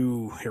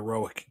new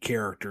heroic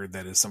character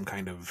that is some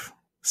kind of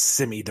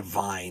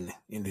semi-divine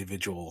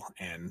individual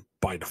and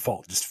by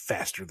default just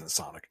faster than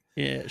Sonic.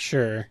 Yeah,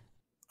 sure.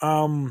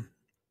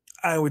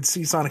 I would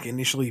see Sonic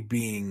initially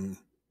being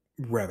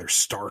rather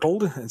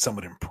startled and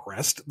somewhat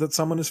impressed that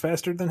someone is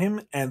faster than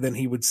him, and then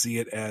he would see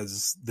it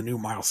as the new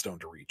milestone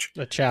to reach.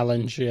 A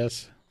challenge,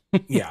 yes.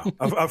 Yeah,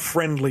 a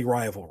friendly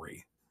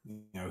rivalry.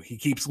 He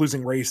keeps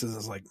losing races and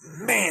is like,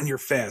 man, you're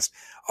fast.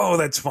 Oh,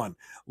 that's fun.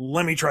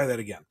 Let me try that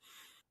again.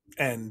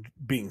 And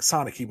being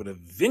Sonic, he would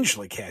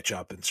eventually catch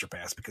up and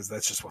surpass because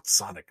that's just what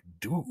Sonic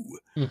do.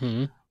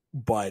 Mm-hmm.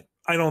 But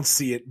I don't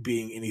see it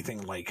being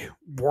anything like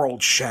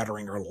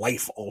world-shattering or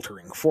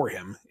life-altering for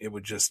him. It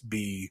would just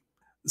be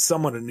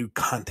somewhat a new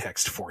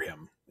context for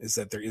him, is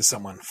that there is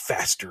someone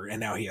faster and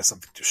now he has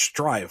something to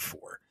strive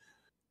for.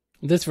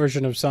 This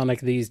version of Sonic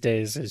these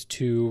days is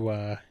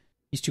too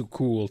he's too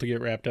cool to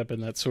get wrapped up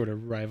in that sort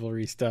of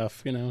rivalry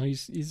stuff.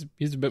 He's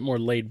a bit more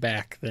laid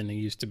back than he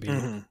used to be.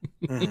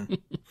 Mm-hmm. Mm-hmm.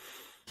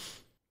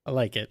 I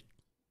like it.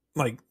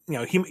 Like,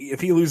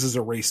 if he loses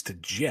a race to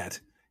Jet,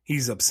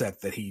 he's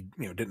upset that he,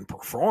 didn't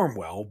perform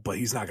well, but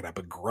he's not going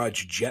to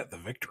begrudge Jet the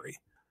victory.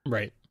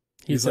 Right.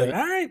 He's like,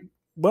 all right,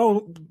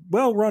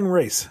 well run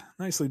race.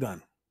 Nicely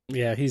done.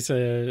 Yeah,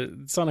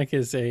 Sonic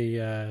is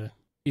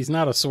he's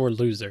not a sore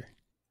loser.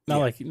 Not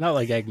like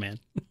Eggman.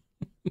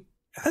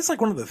 That's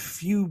like one of the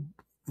few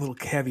little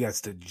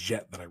caveats to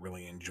Jet that I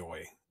really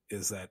enjoy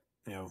is that,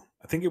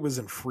 I think it was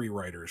in Free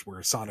Riders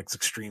where Sonic's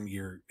extreme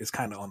gear is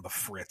kind of on the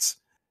fritz.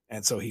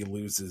 And so he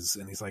loses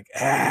and he's like,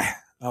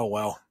 oh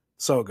well,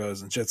 so it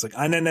goes. And Jet's like,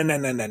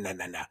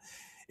 no.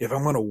 If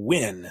I'm going to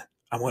win,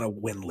 I want to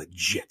win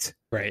legit.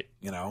 Right.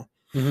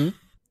 Mm-hmm.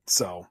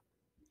 So.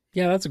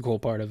 Yeah, that's a cool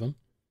part of him.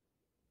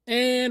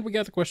 And we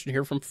got the question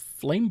here from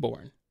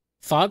Flameborn.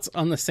 Thoughts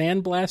on the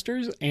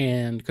Sandblasters,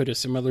 and could a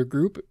similar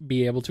group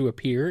be able to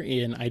appear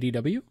in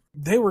IDW?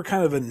 They were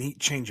kind of a neat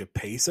change of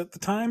pace at the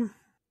time.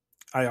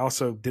 I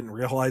also didn't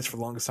realize for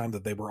the longest time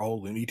that they were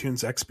all Looney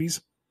Tunes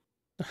XPs.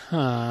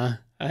 Huh.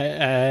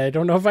 I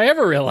don't know if I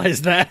ever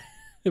realized that.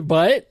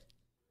 But,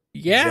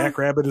 yeah.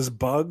 Jackrabbit is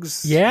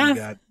Bugs.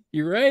 Yeah,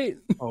 you're right.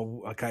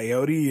 A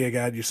coyote. You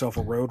got yourself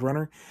a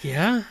Roadrunner.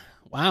 Yeah.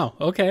 Wow.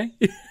 Okay.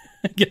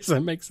 I guess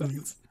that makes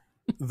sense.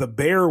 The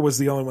bear was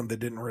the only one that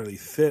didn't really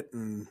fit,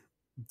 and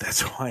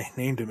that's why I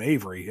named him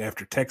Avery,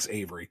 after Tex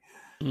Avery.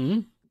 Mm-hmm.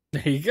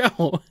 There you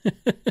go.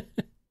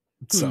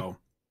 So,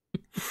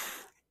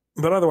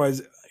 but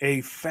otherwise,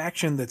 a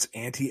faction that's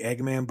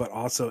anti-Eggman, but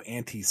also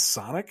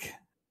anti-Sonic,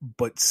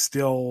 but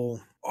still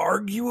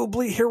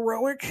arguably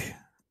heroic.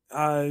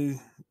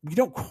 We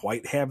don't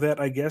quite have that,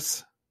 I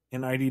guess,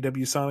 in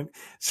IDW Sonic.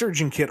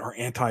 Surge and Kit are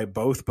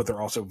anti-both, but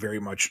they're also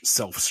very much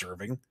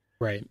self-serving.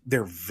 Right.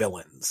 They're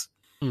villains.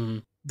 Mm-hmm.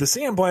 The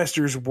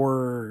Sandblasters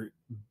were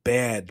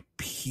bad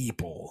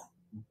people,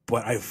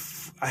 but I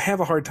have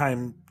a hard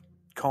time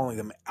calling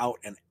them out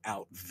and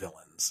out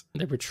villains.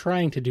 They were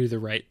trying to do the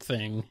right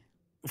thing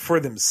for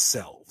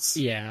themselves.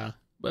 Yeah,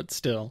 but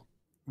still,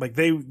 like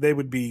they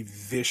would be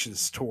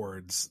vicious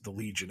towards the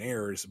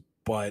Legionnaires,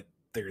 but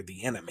they're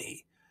the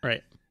enemy,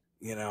 right?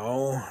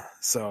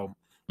 So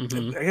I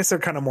guess they're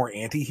kind of more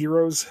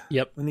anti-heroes.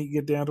 Yep. When you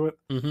get down to it.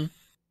 Mm-hmm.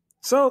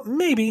 So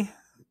maybe.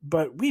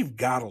 But we've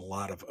got a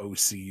lot of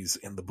OCs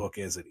in the book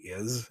as it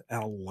is,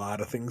 and a lot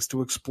of things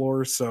to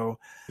explore. So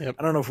I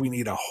don't know if we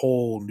need a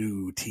whole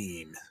new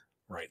team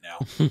right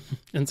now.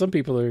 And some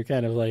people are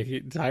kind of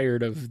like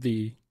tired of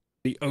the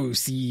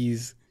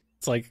OCs.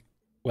 It's like,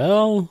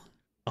 well,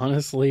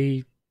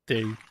 honestly,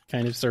 they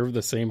kind of serve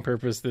the same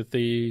purpose that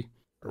the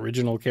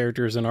original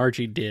characters in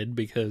Archie did,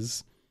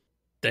 because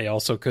they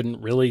also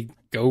couldn't really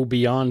go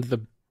beyond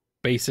the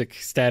basic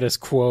status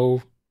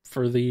quo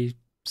for the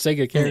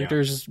SEGA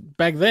characters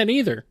back then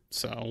either.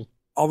 So,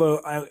 although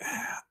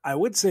I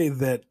would say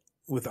that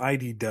with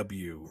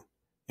IDW,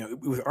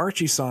 with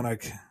Archie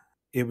Sonic,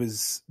 it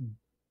was,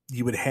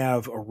 you would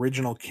have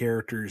original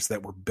characters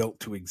that were built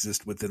to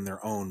exist within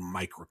their own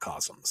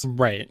microcosms.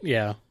 Right.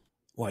 Yeah.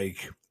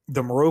 Like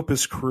the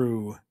Meropis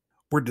crew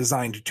were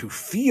designed to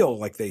feel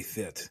like they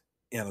fit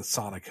in a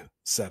Sonic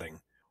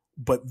setting,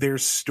 but their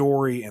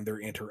story and their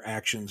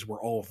interactions were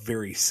all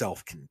very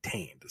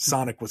self-contained.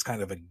 Sonic was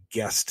kind of a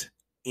guest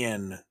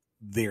in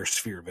their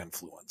sphere of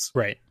influence.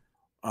 Right.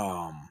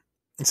 And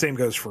same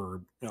goes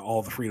for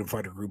all the freedom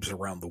fighter groups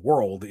around the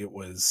world. It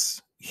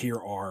was,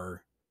 here's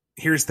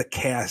the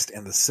cast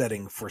and the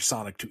setting for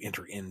Sonic to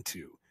enter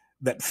into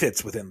that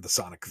fits within the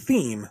Sonic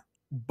theme,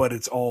 but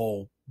it's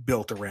all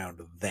built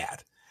around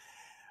that.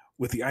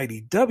 With the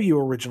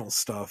IDW original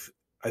stuff,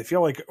 I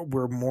feel like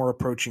we're more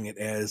approaching it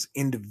as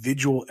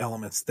individual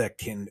elements that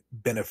can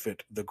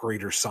benefit the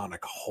greater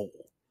Sonic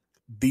whole.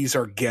 These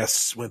are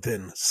guests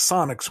within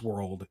Sonic's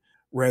world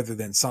rather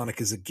than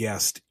Sonic is a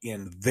guest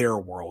in their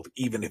world,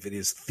 even if it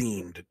is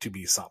themed to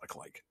be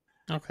Sonic-like.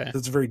 Okay.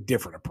 That's a very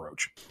different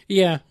approach.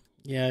 Yeah.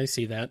 Yeah, I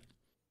see that.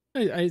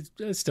 I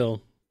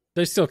still,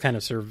 they still kind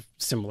of serve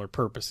similar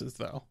purposes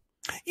though.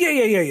 Yeah.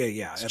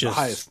 At the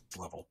highest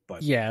level.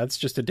 But yeah, it's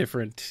just a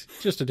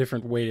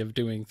different way of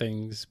doing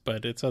things,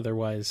 but it's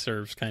otherwise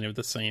serves kind of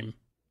the same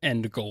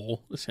end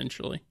goal,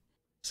 essentially.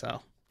 So,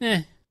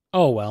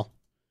 oh well.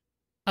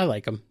 I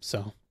like them,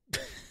 so.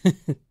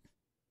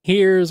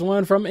 Here's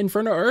one from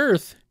Inferno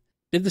Earth.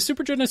 Did the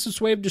Super Genesis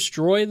wave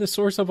destroy the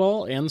Source of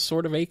All and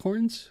Sword of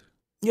Acorns?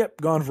 Yep,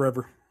 gone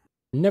forever.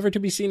 Never to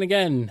be seen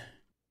again.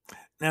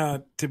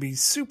 Now, to be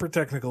super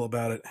technical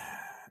about it,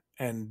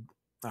 and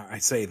I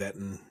say that,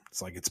 and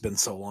it's like it's been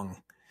so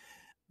long,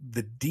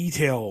 the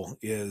detail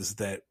is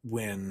that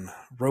when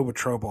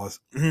Robotropolis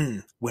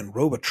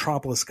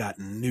got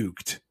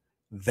nuked,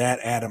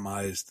 that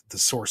atomized the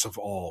Source of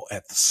All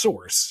at the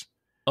source.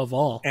 Of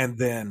all. And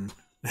then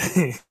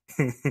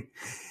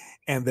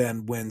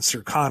when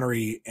Sir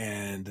Connery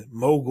and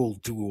Mogul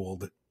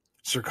dueled,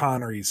 Sir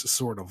Connery's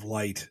Sword of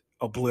Light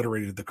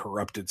obliterated the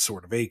corrupted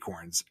Sword of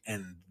Acorns,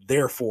 and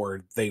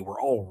therefore they were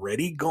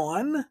already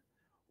gone,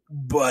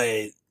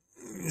 but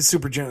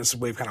Super Genesis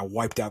Wave kind of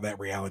wiped out that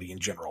reality in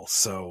general.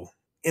 So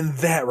in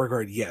that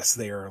regard, yes,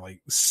 they are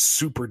like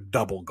super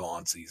double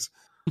gonesies.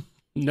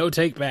 No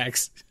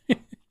takebacks.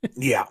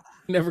 Yeah.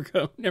 Never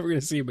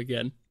gonna see him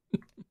again.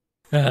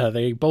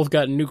 They both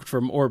got nuked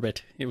from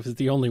orbit. It was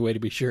the only way to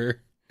be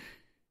sure.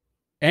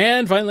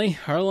 And finally,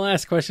 our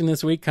last question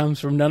this week comes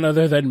from none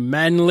other than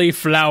Manly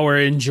Flower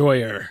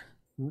Enjoyer.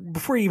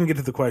 Before you even get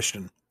to the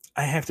question,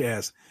 I have to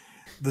ask,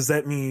 does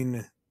that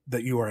mean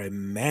that you are a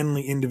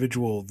manly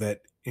individual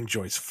that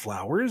enjoys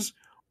flowers,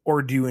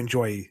 or do you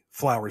enjoy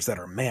flowers that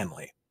are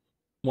manly?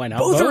 Why not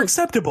both? Both are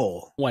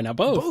acceptable. Why not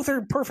both? Both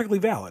are perfectly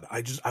valid.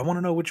 I want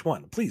to know which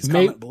one. Please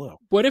comment below.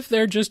 What if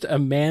they're just a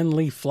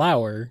manly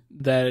flower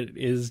that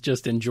is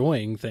just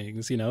enjoying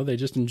things? They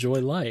just enjoy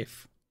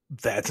life.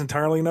 That's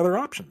entirely another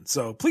option.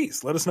 So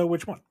please let us know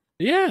which one.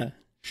 Yeah,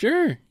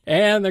 sure.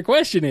 And the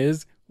question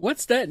is,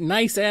 what's that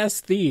nice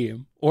ass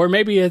theme? Or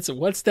maybe it's,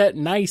 what's that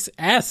nice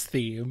ass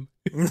theme?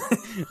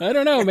 I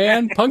don't know,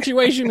 man.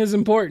 Punctuation is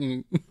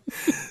important.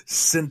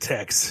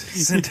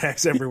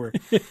 Syntax everywhere.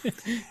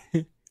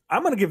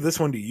 I'm going to give this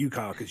one to you,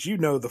 Kyle, because you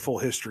know the full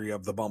history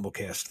of the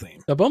BumbleKast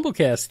theme. The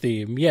BumbleKast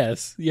theme,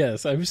 yes.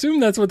 I assume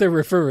that's what they're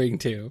referring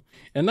to,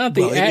 and not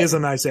the. Well, it is a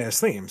nice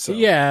ass theme. So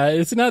yeah,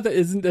 it's not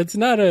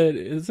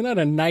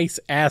a nice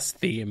ass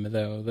theme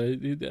though.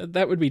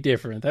 That would be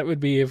different. That would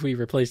be if we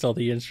replaced all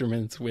the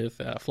instruments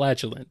with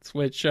flatulence,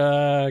 which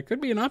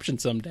could be an option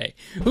someday.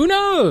 Who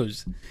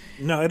knows?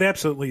 No, it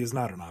absolutely is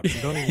not an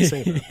option. Don't even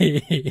say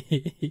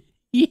that.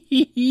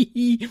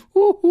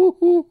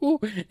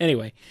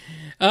 Anyway,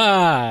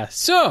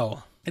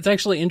 so it's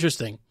actually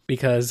interesting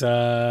because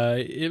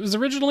it was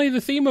originally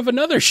the theme of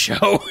another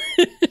show.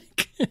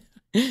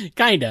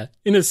 Kinda,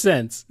 in a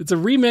sense. It's a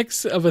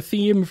remix of a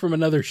theme from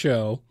another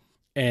show,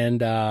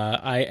 and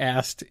I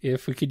asked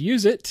if we could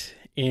use it,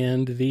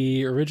 and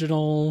the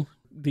original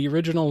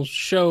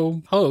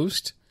show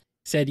host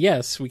said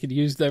yes, we could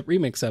use the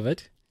remix of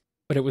it,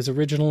 but it was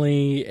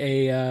originally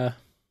a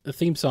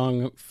theme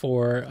song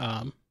for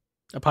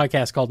a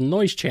podcast called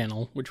Noise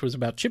Channel, which was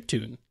about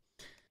chiptune.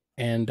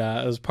 And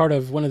it was part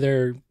of one of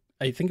their,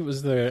 I think it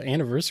was the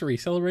anniversary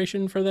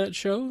celebration for that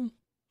show.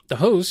 The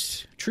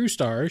host, True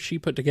Star, she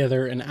put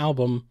together an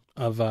album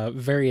of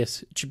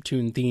various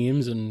chiptune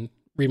themes and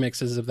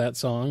remixes of that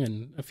song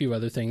and a few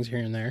other things here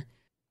and there.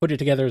 Put it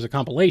together as a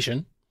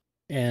compilation.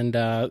 And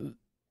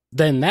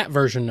then that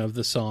version of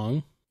the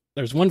song,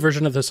 there's one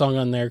version of the song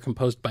on there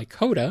composed by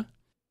Coda,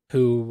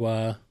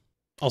 who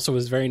also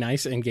was very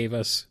nice and gave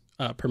us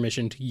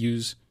permission to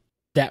use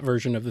that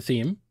version of the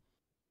theme.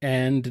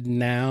 And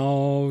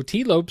now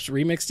T-Lopes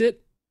remixed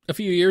it a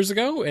few years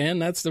ago,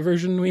 and that's the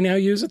version we now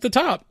use at the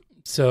top.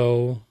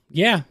 So,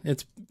 yeah,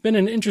 it's been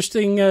an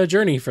interesting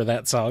journey for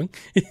that song.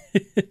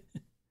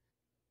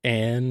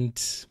 And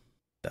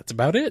that's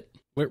about it.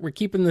 We're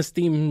keeping this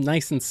theme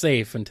nice and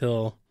safe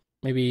until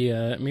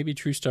maybe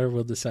True Star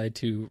will decide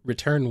to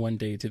return one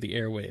day to the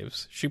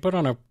airwaves. She put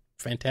on a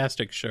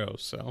fantastic show,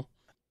 so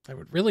I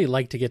would really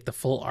like to get the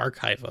full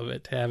archive of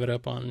it, to have it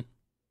up on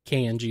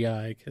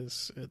KNGI,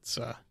 because it's,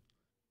 I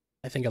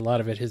think a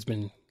lot of it has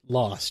been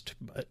lost,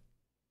 but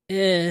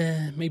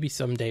maybe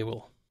someday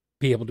we'll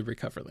be able to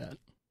recover that.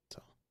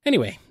 So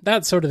anyway,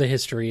 that's sort of the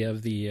history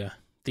of the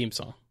theme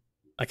song.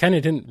 I kind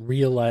of didn't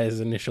realize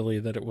initially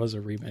that it was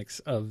a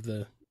remix of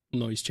the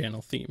Noise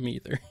Channel theme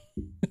either.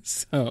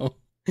 So,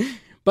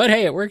 but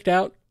hey, it worked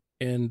out.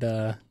 And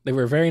they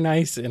were very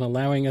nice in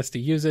allowing us to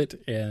use it,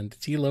 and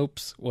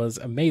T-Lopes was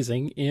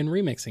amazing in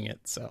remixing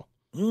it. So,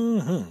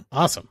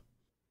 Awesome.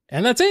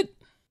 And that's it.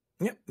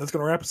 Yep, that's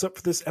going to wrap us up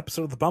for this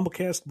episode of the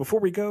BumbleKast. Before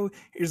we go,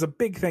 here's a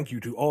big thank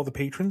you to all the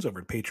patrons over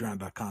at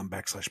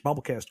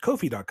patreon.com/BumbleKast,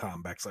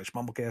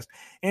 Ko-fi.com/BumbleKast,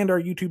 and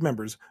our YouTube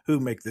members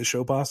who make this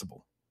show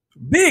possible.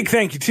 Big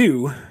thank you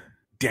to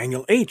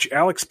Daniel H.,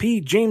 Alex P.,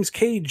 James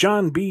K.,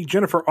 John B.,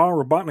 Jennifer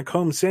R., Robotnik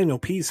Holmes, Samuel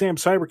P., Sam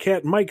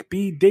Cybercat, Mike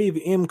B., Dave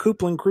M.,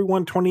 Coupland Crew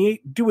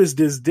 128, Dois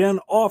Diz Den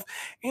Off,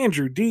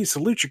 Andrew D.,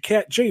 Salute Your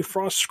Cat, J.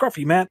 Frost,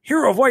 Scruffy Matt,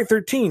 Hero of Light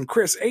 13,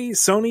 Chris A.,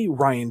 Sony,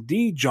 Ryan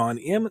D., John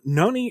M.,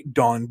 Noni,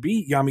 Dawn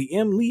B., Yami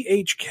M., Lee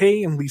H.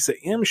 K., and Lisa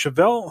M.,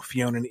 Chevelle,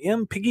 Fiona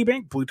M., Piggy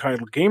Bank, Blue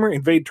Title Gamer,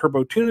 Invade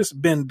Turbo Tunis,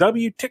 Ben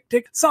W., Tick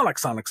Tick, Sonic,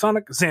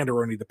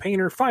 Xanderoni the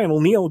Painter,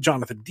 Final Neil,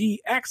 Jonathan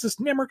D., Axis,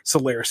 Nimmer,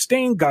 Solaire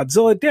Stain,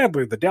 Godzilla,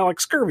 Dabbler the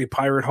Dalek, Scurvy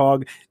Pirate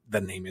Hog,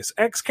 The Name is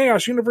X,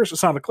 Chaos Universe,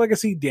 Sonic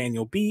Legacy,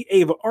 Daniel B.,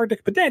 Ava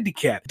Arctic, Pedantic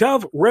Cat,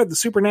 Dove, Red the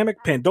Supernamic,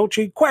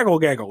 Pandolce, Quaggle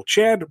Gaggle,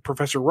 Chad,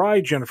 Professor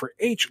Rye, Jennifer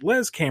H.,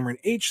 Les, Cameron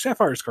H.,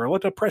 Sapphire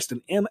Scarletta,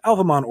 Preston M.,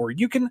 Alvamon or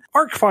Yukon,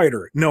 Arc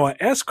Fighter, Noah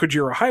S.,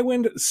 Kojira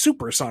Highwind,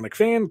 Supersonic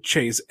Fan,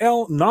 Chase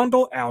L.,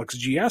 Nondal, Alex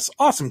GS,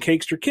 Awesome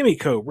Cakester,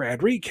 Kimiko,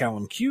 Radri,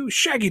 Callum Q,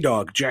 Shaggy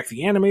Dog, Jack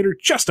the Animator,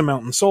 Just a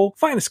Mountain Soul,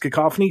 Finest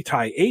Cacophony,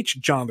 Ty H.,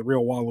 John the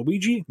Real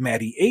Waluigi,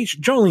 Maddie H.,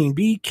 Jolene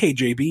B.,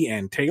 KJB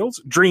and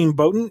Tails, Dream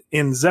Bowden,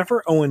 In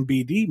Zephyr, Owen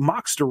BD,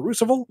 Moxter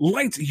Roosevelt,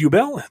 Lights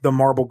Ubel, The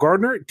Marble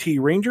Gardener, T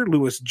Ranger,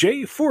 Lewis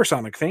J.,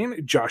 Sonic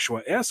Fan,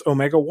 Joshua S.,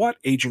 Omega Watt,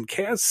 Agent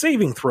Kaz,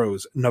 Saving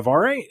Throws,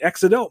 Navarre,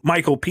 Exadel,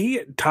 Michael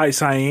P., Ty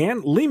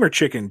Cyan, Lemur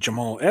Chicken,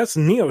 Jamal S.,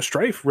 Neo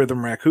Strife,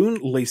 Rhythm Raccoon,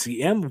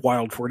 Lacey M.,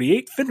 Wild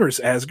 48, Fenris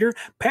Asger,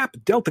 Pap,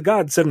 Delta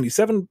God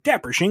 77,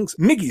 Dapper Shinks,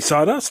 Miggy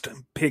Sawdust,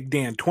 Pig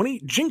Dan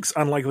 20, Jinx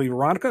Unlikely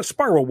Veronica,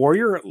 Spiral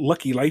Warrior,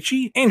 Lucky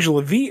Lychee,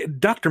 Angela V.,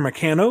 Dr.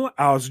 Meccano,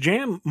 Oz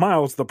Jam,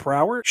 Miles the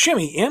Prower,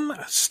 Shimmy M.,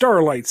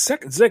 Starlight,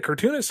 Second Zeg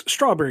Cartoonist,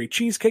 Strawberry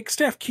Cheesecake,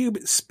 Staff Cube,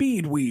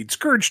 Speedweed,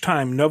 Scourge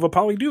Time, Nova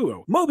Poly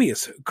Duo,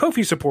 Mobius,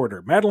 Kofi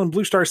Supporter, Madeline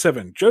Bluestar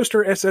 7,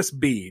 Joester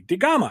SSB,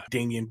 Digama,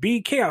 Damien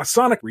B, Chaos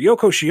Sonic,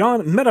 Ryoko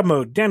Shion,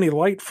 Metamode, Danny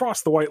Light,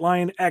 Frost the White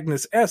Lion,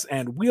 Agnes S,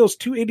 and Wheels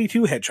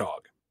 282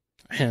 Hedgehog.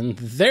 And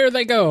there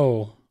they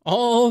go.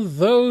 All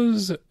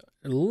those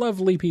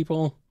lovely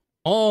people.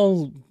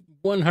 All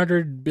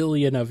 100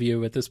 billion of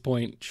you at this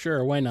point.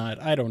 Sure, why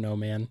not? I don't know,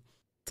 man.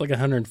 It's like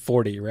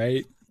 140,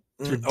 right?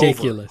 It's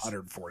ridiculous. Over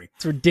 140.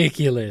 It's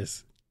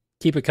ridiculous.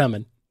 Keep it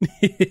coming.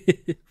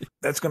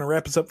 That's going to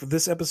wrap us up for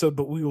this episode,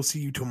 but we will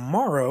see you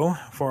tomorrow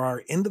for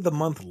our end of the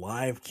month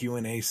live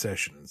Q&A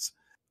sessions.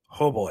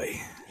 Oh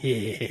boy.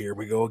 Here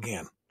we go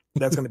again.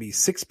 That's going to be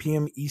 6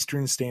 p.m.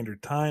 Eastern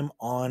Standard Time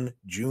on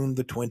June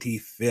the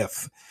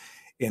 25th,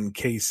 in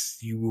case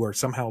you are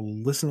somehow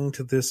listening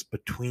to this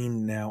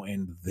between now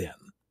and then.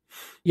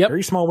 Yep.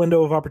 Very small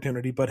window of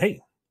opportunity, but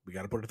hey, we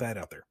got to put that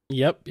out there.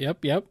 Yep.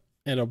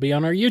 It'll be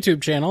on our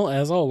YouTube channel,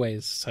 as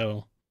always,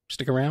 so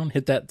stick around,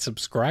 hit that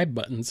subscribe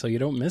button so you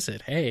don't miss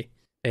it. Hey,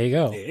 there you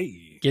go.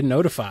 Hey. Get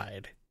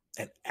notified.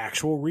 An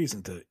actual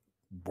reason to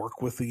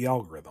work with the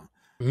algorithm.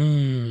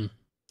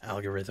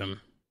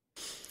 Algorithm.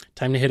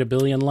 Time to hit 1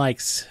 billion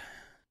likes.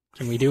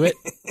 Can we do it?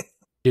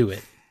 Do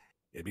it.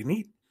 It'd be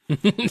neat.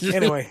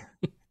 Anyway,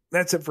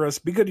 that's it for us.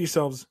 Be good to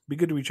yourselves. Be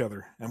good to each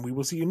other. And we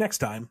will see you next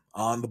time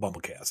on the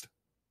BumbleKast.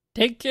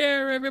 Take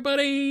care,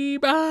 everybody.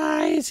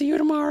 Bye. See you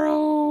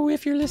tomorrow.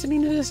 If you're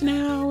listening to this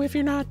now. If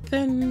you're not,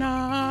 then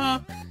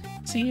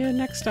see you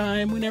next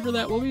time, whenever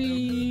that will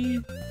be.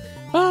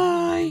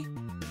 Bye.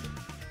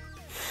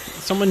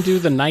 Someone do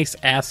the nice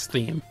ass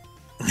theme.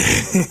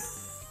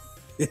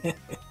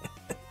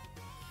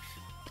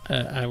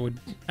 I would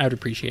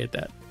appreciate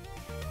that.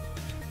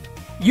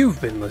 You've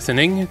been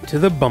listening to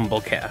the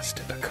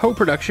BumbleKast, a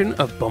co-production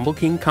of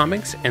BumbleKing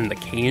Comics and the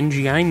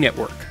KNGI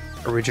Network.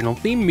 Original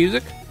theme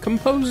music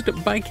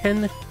composed by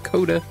Ken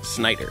Coda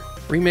Snyder.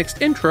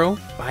 Remixed intro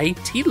by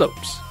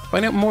T-Lopes.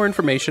 Find out more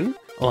information,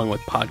 along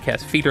with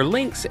podcast feeder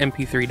links,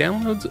 MP3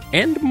 downloads,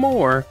 and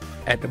more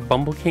at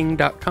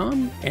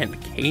bumbleking.com and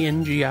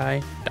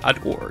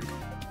kngi.org.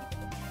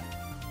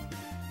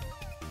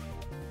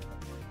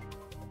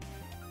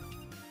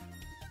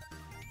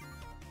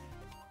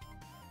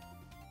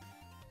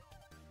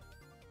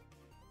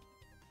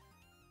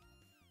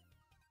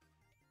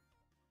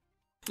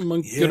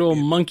 Good old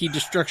monkey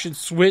destruction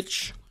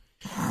switch.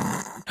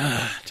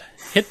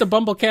 Hit the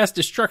BumbleKast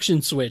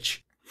destruction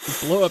switch.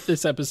 Blow up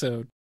this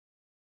episode.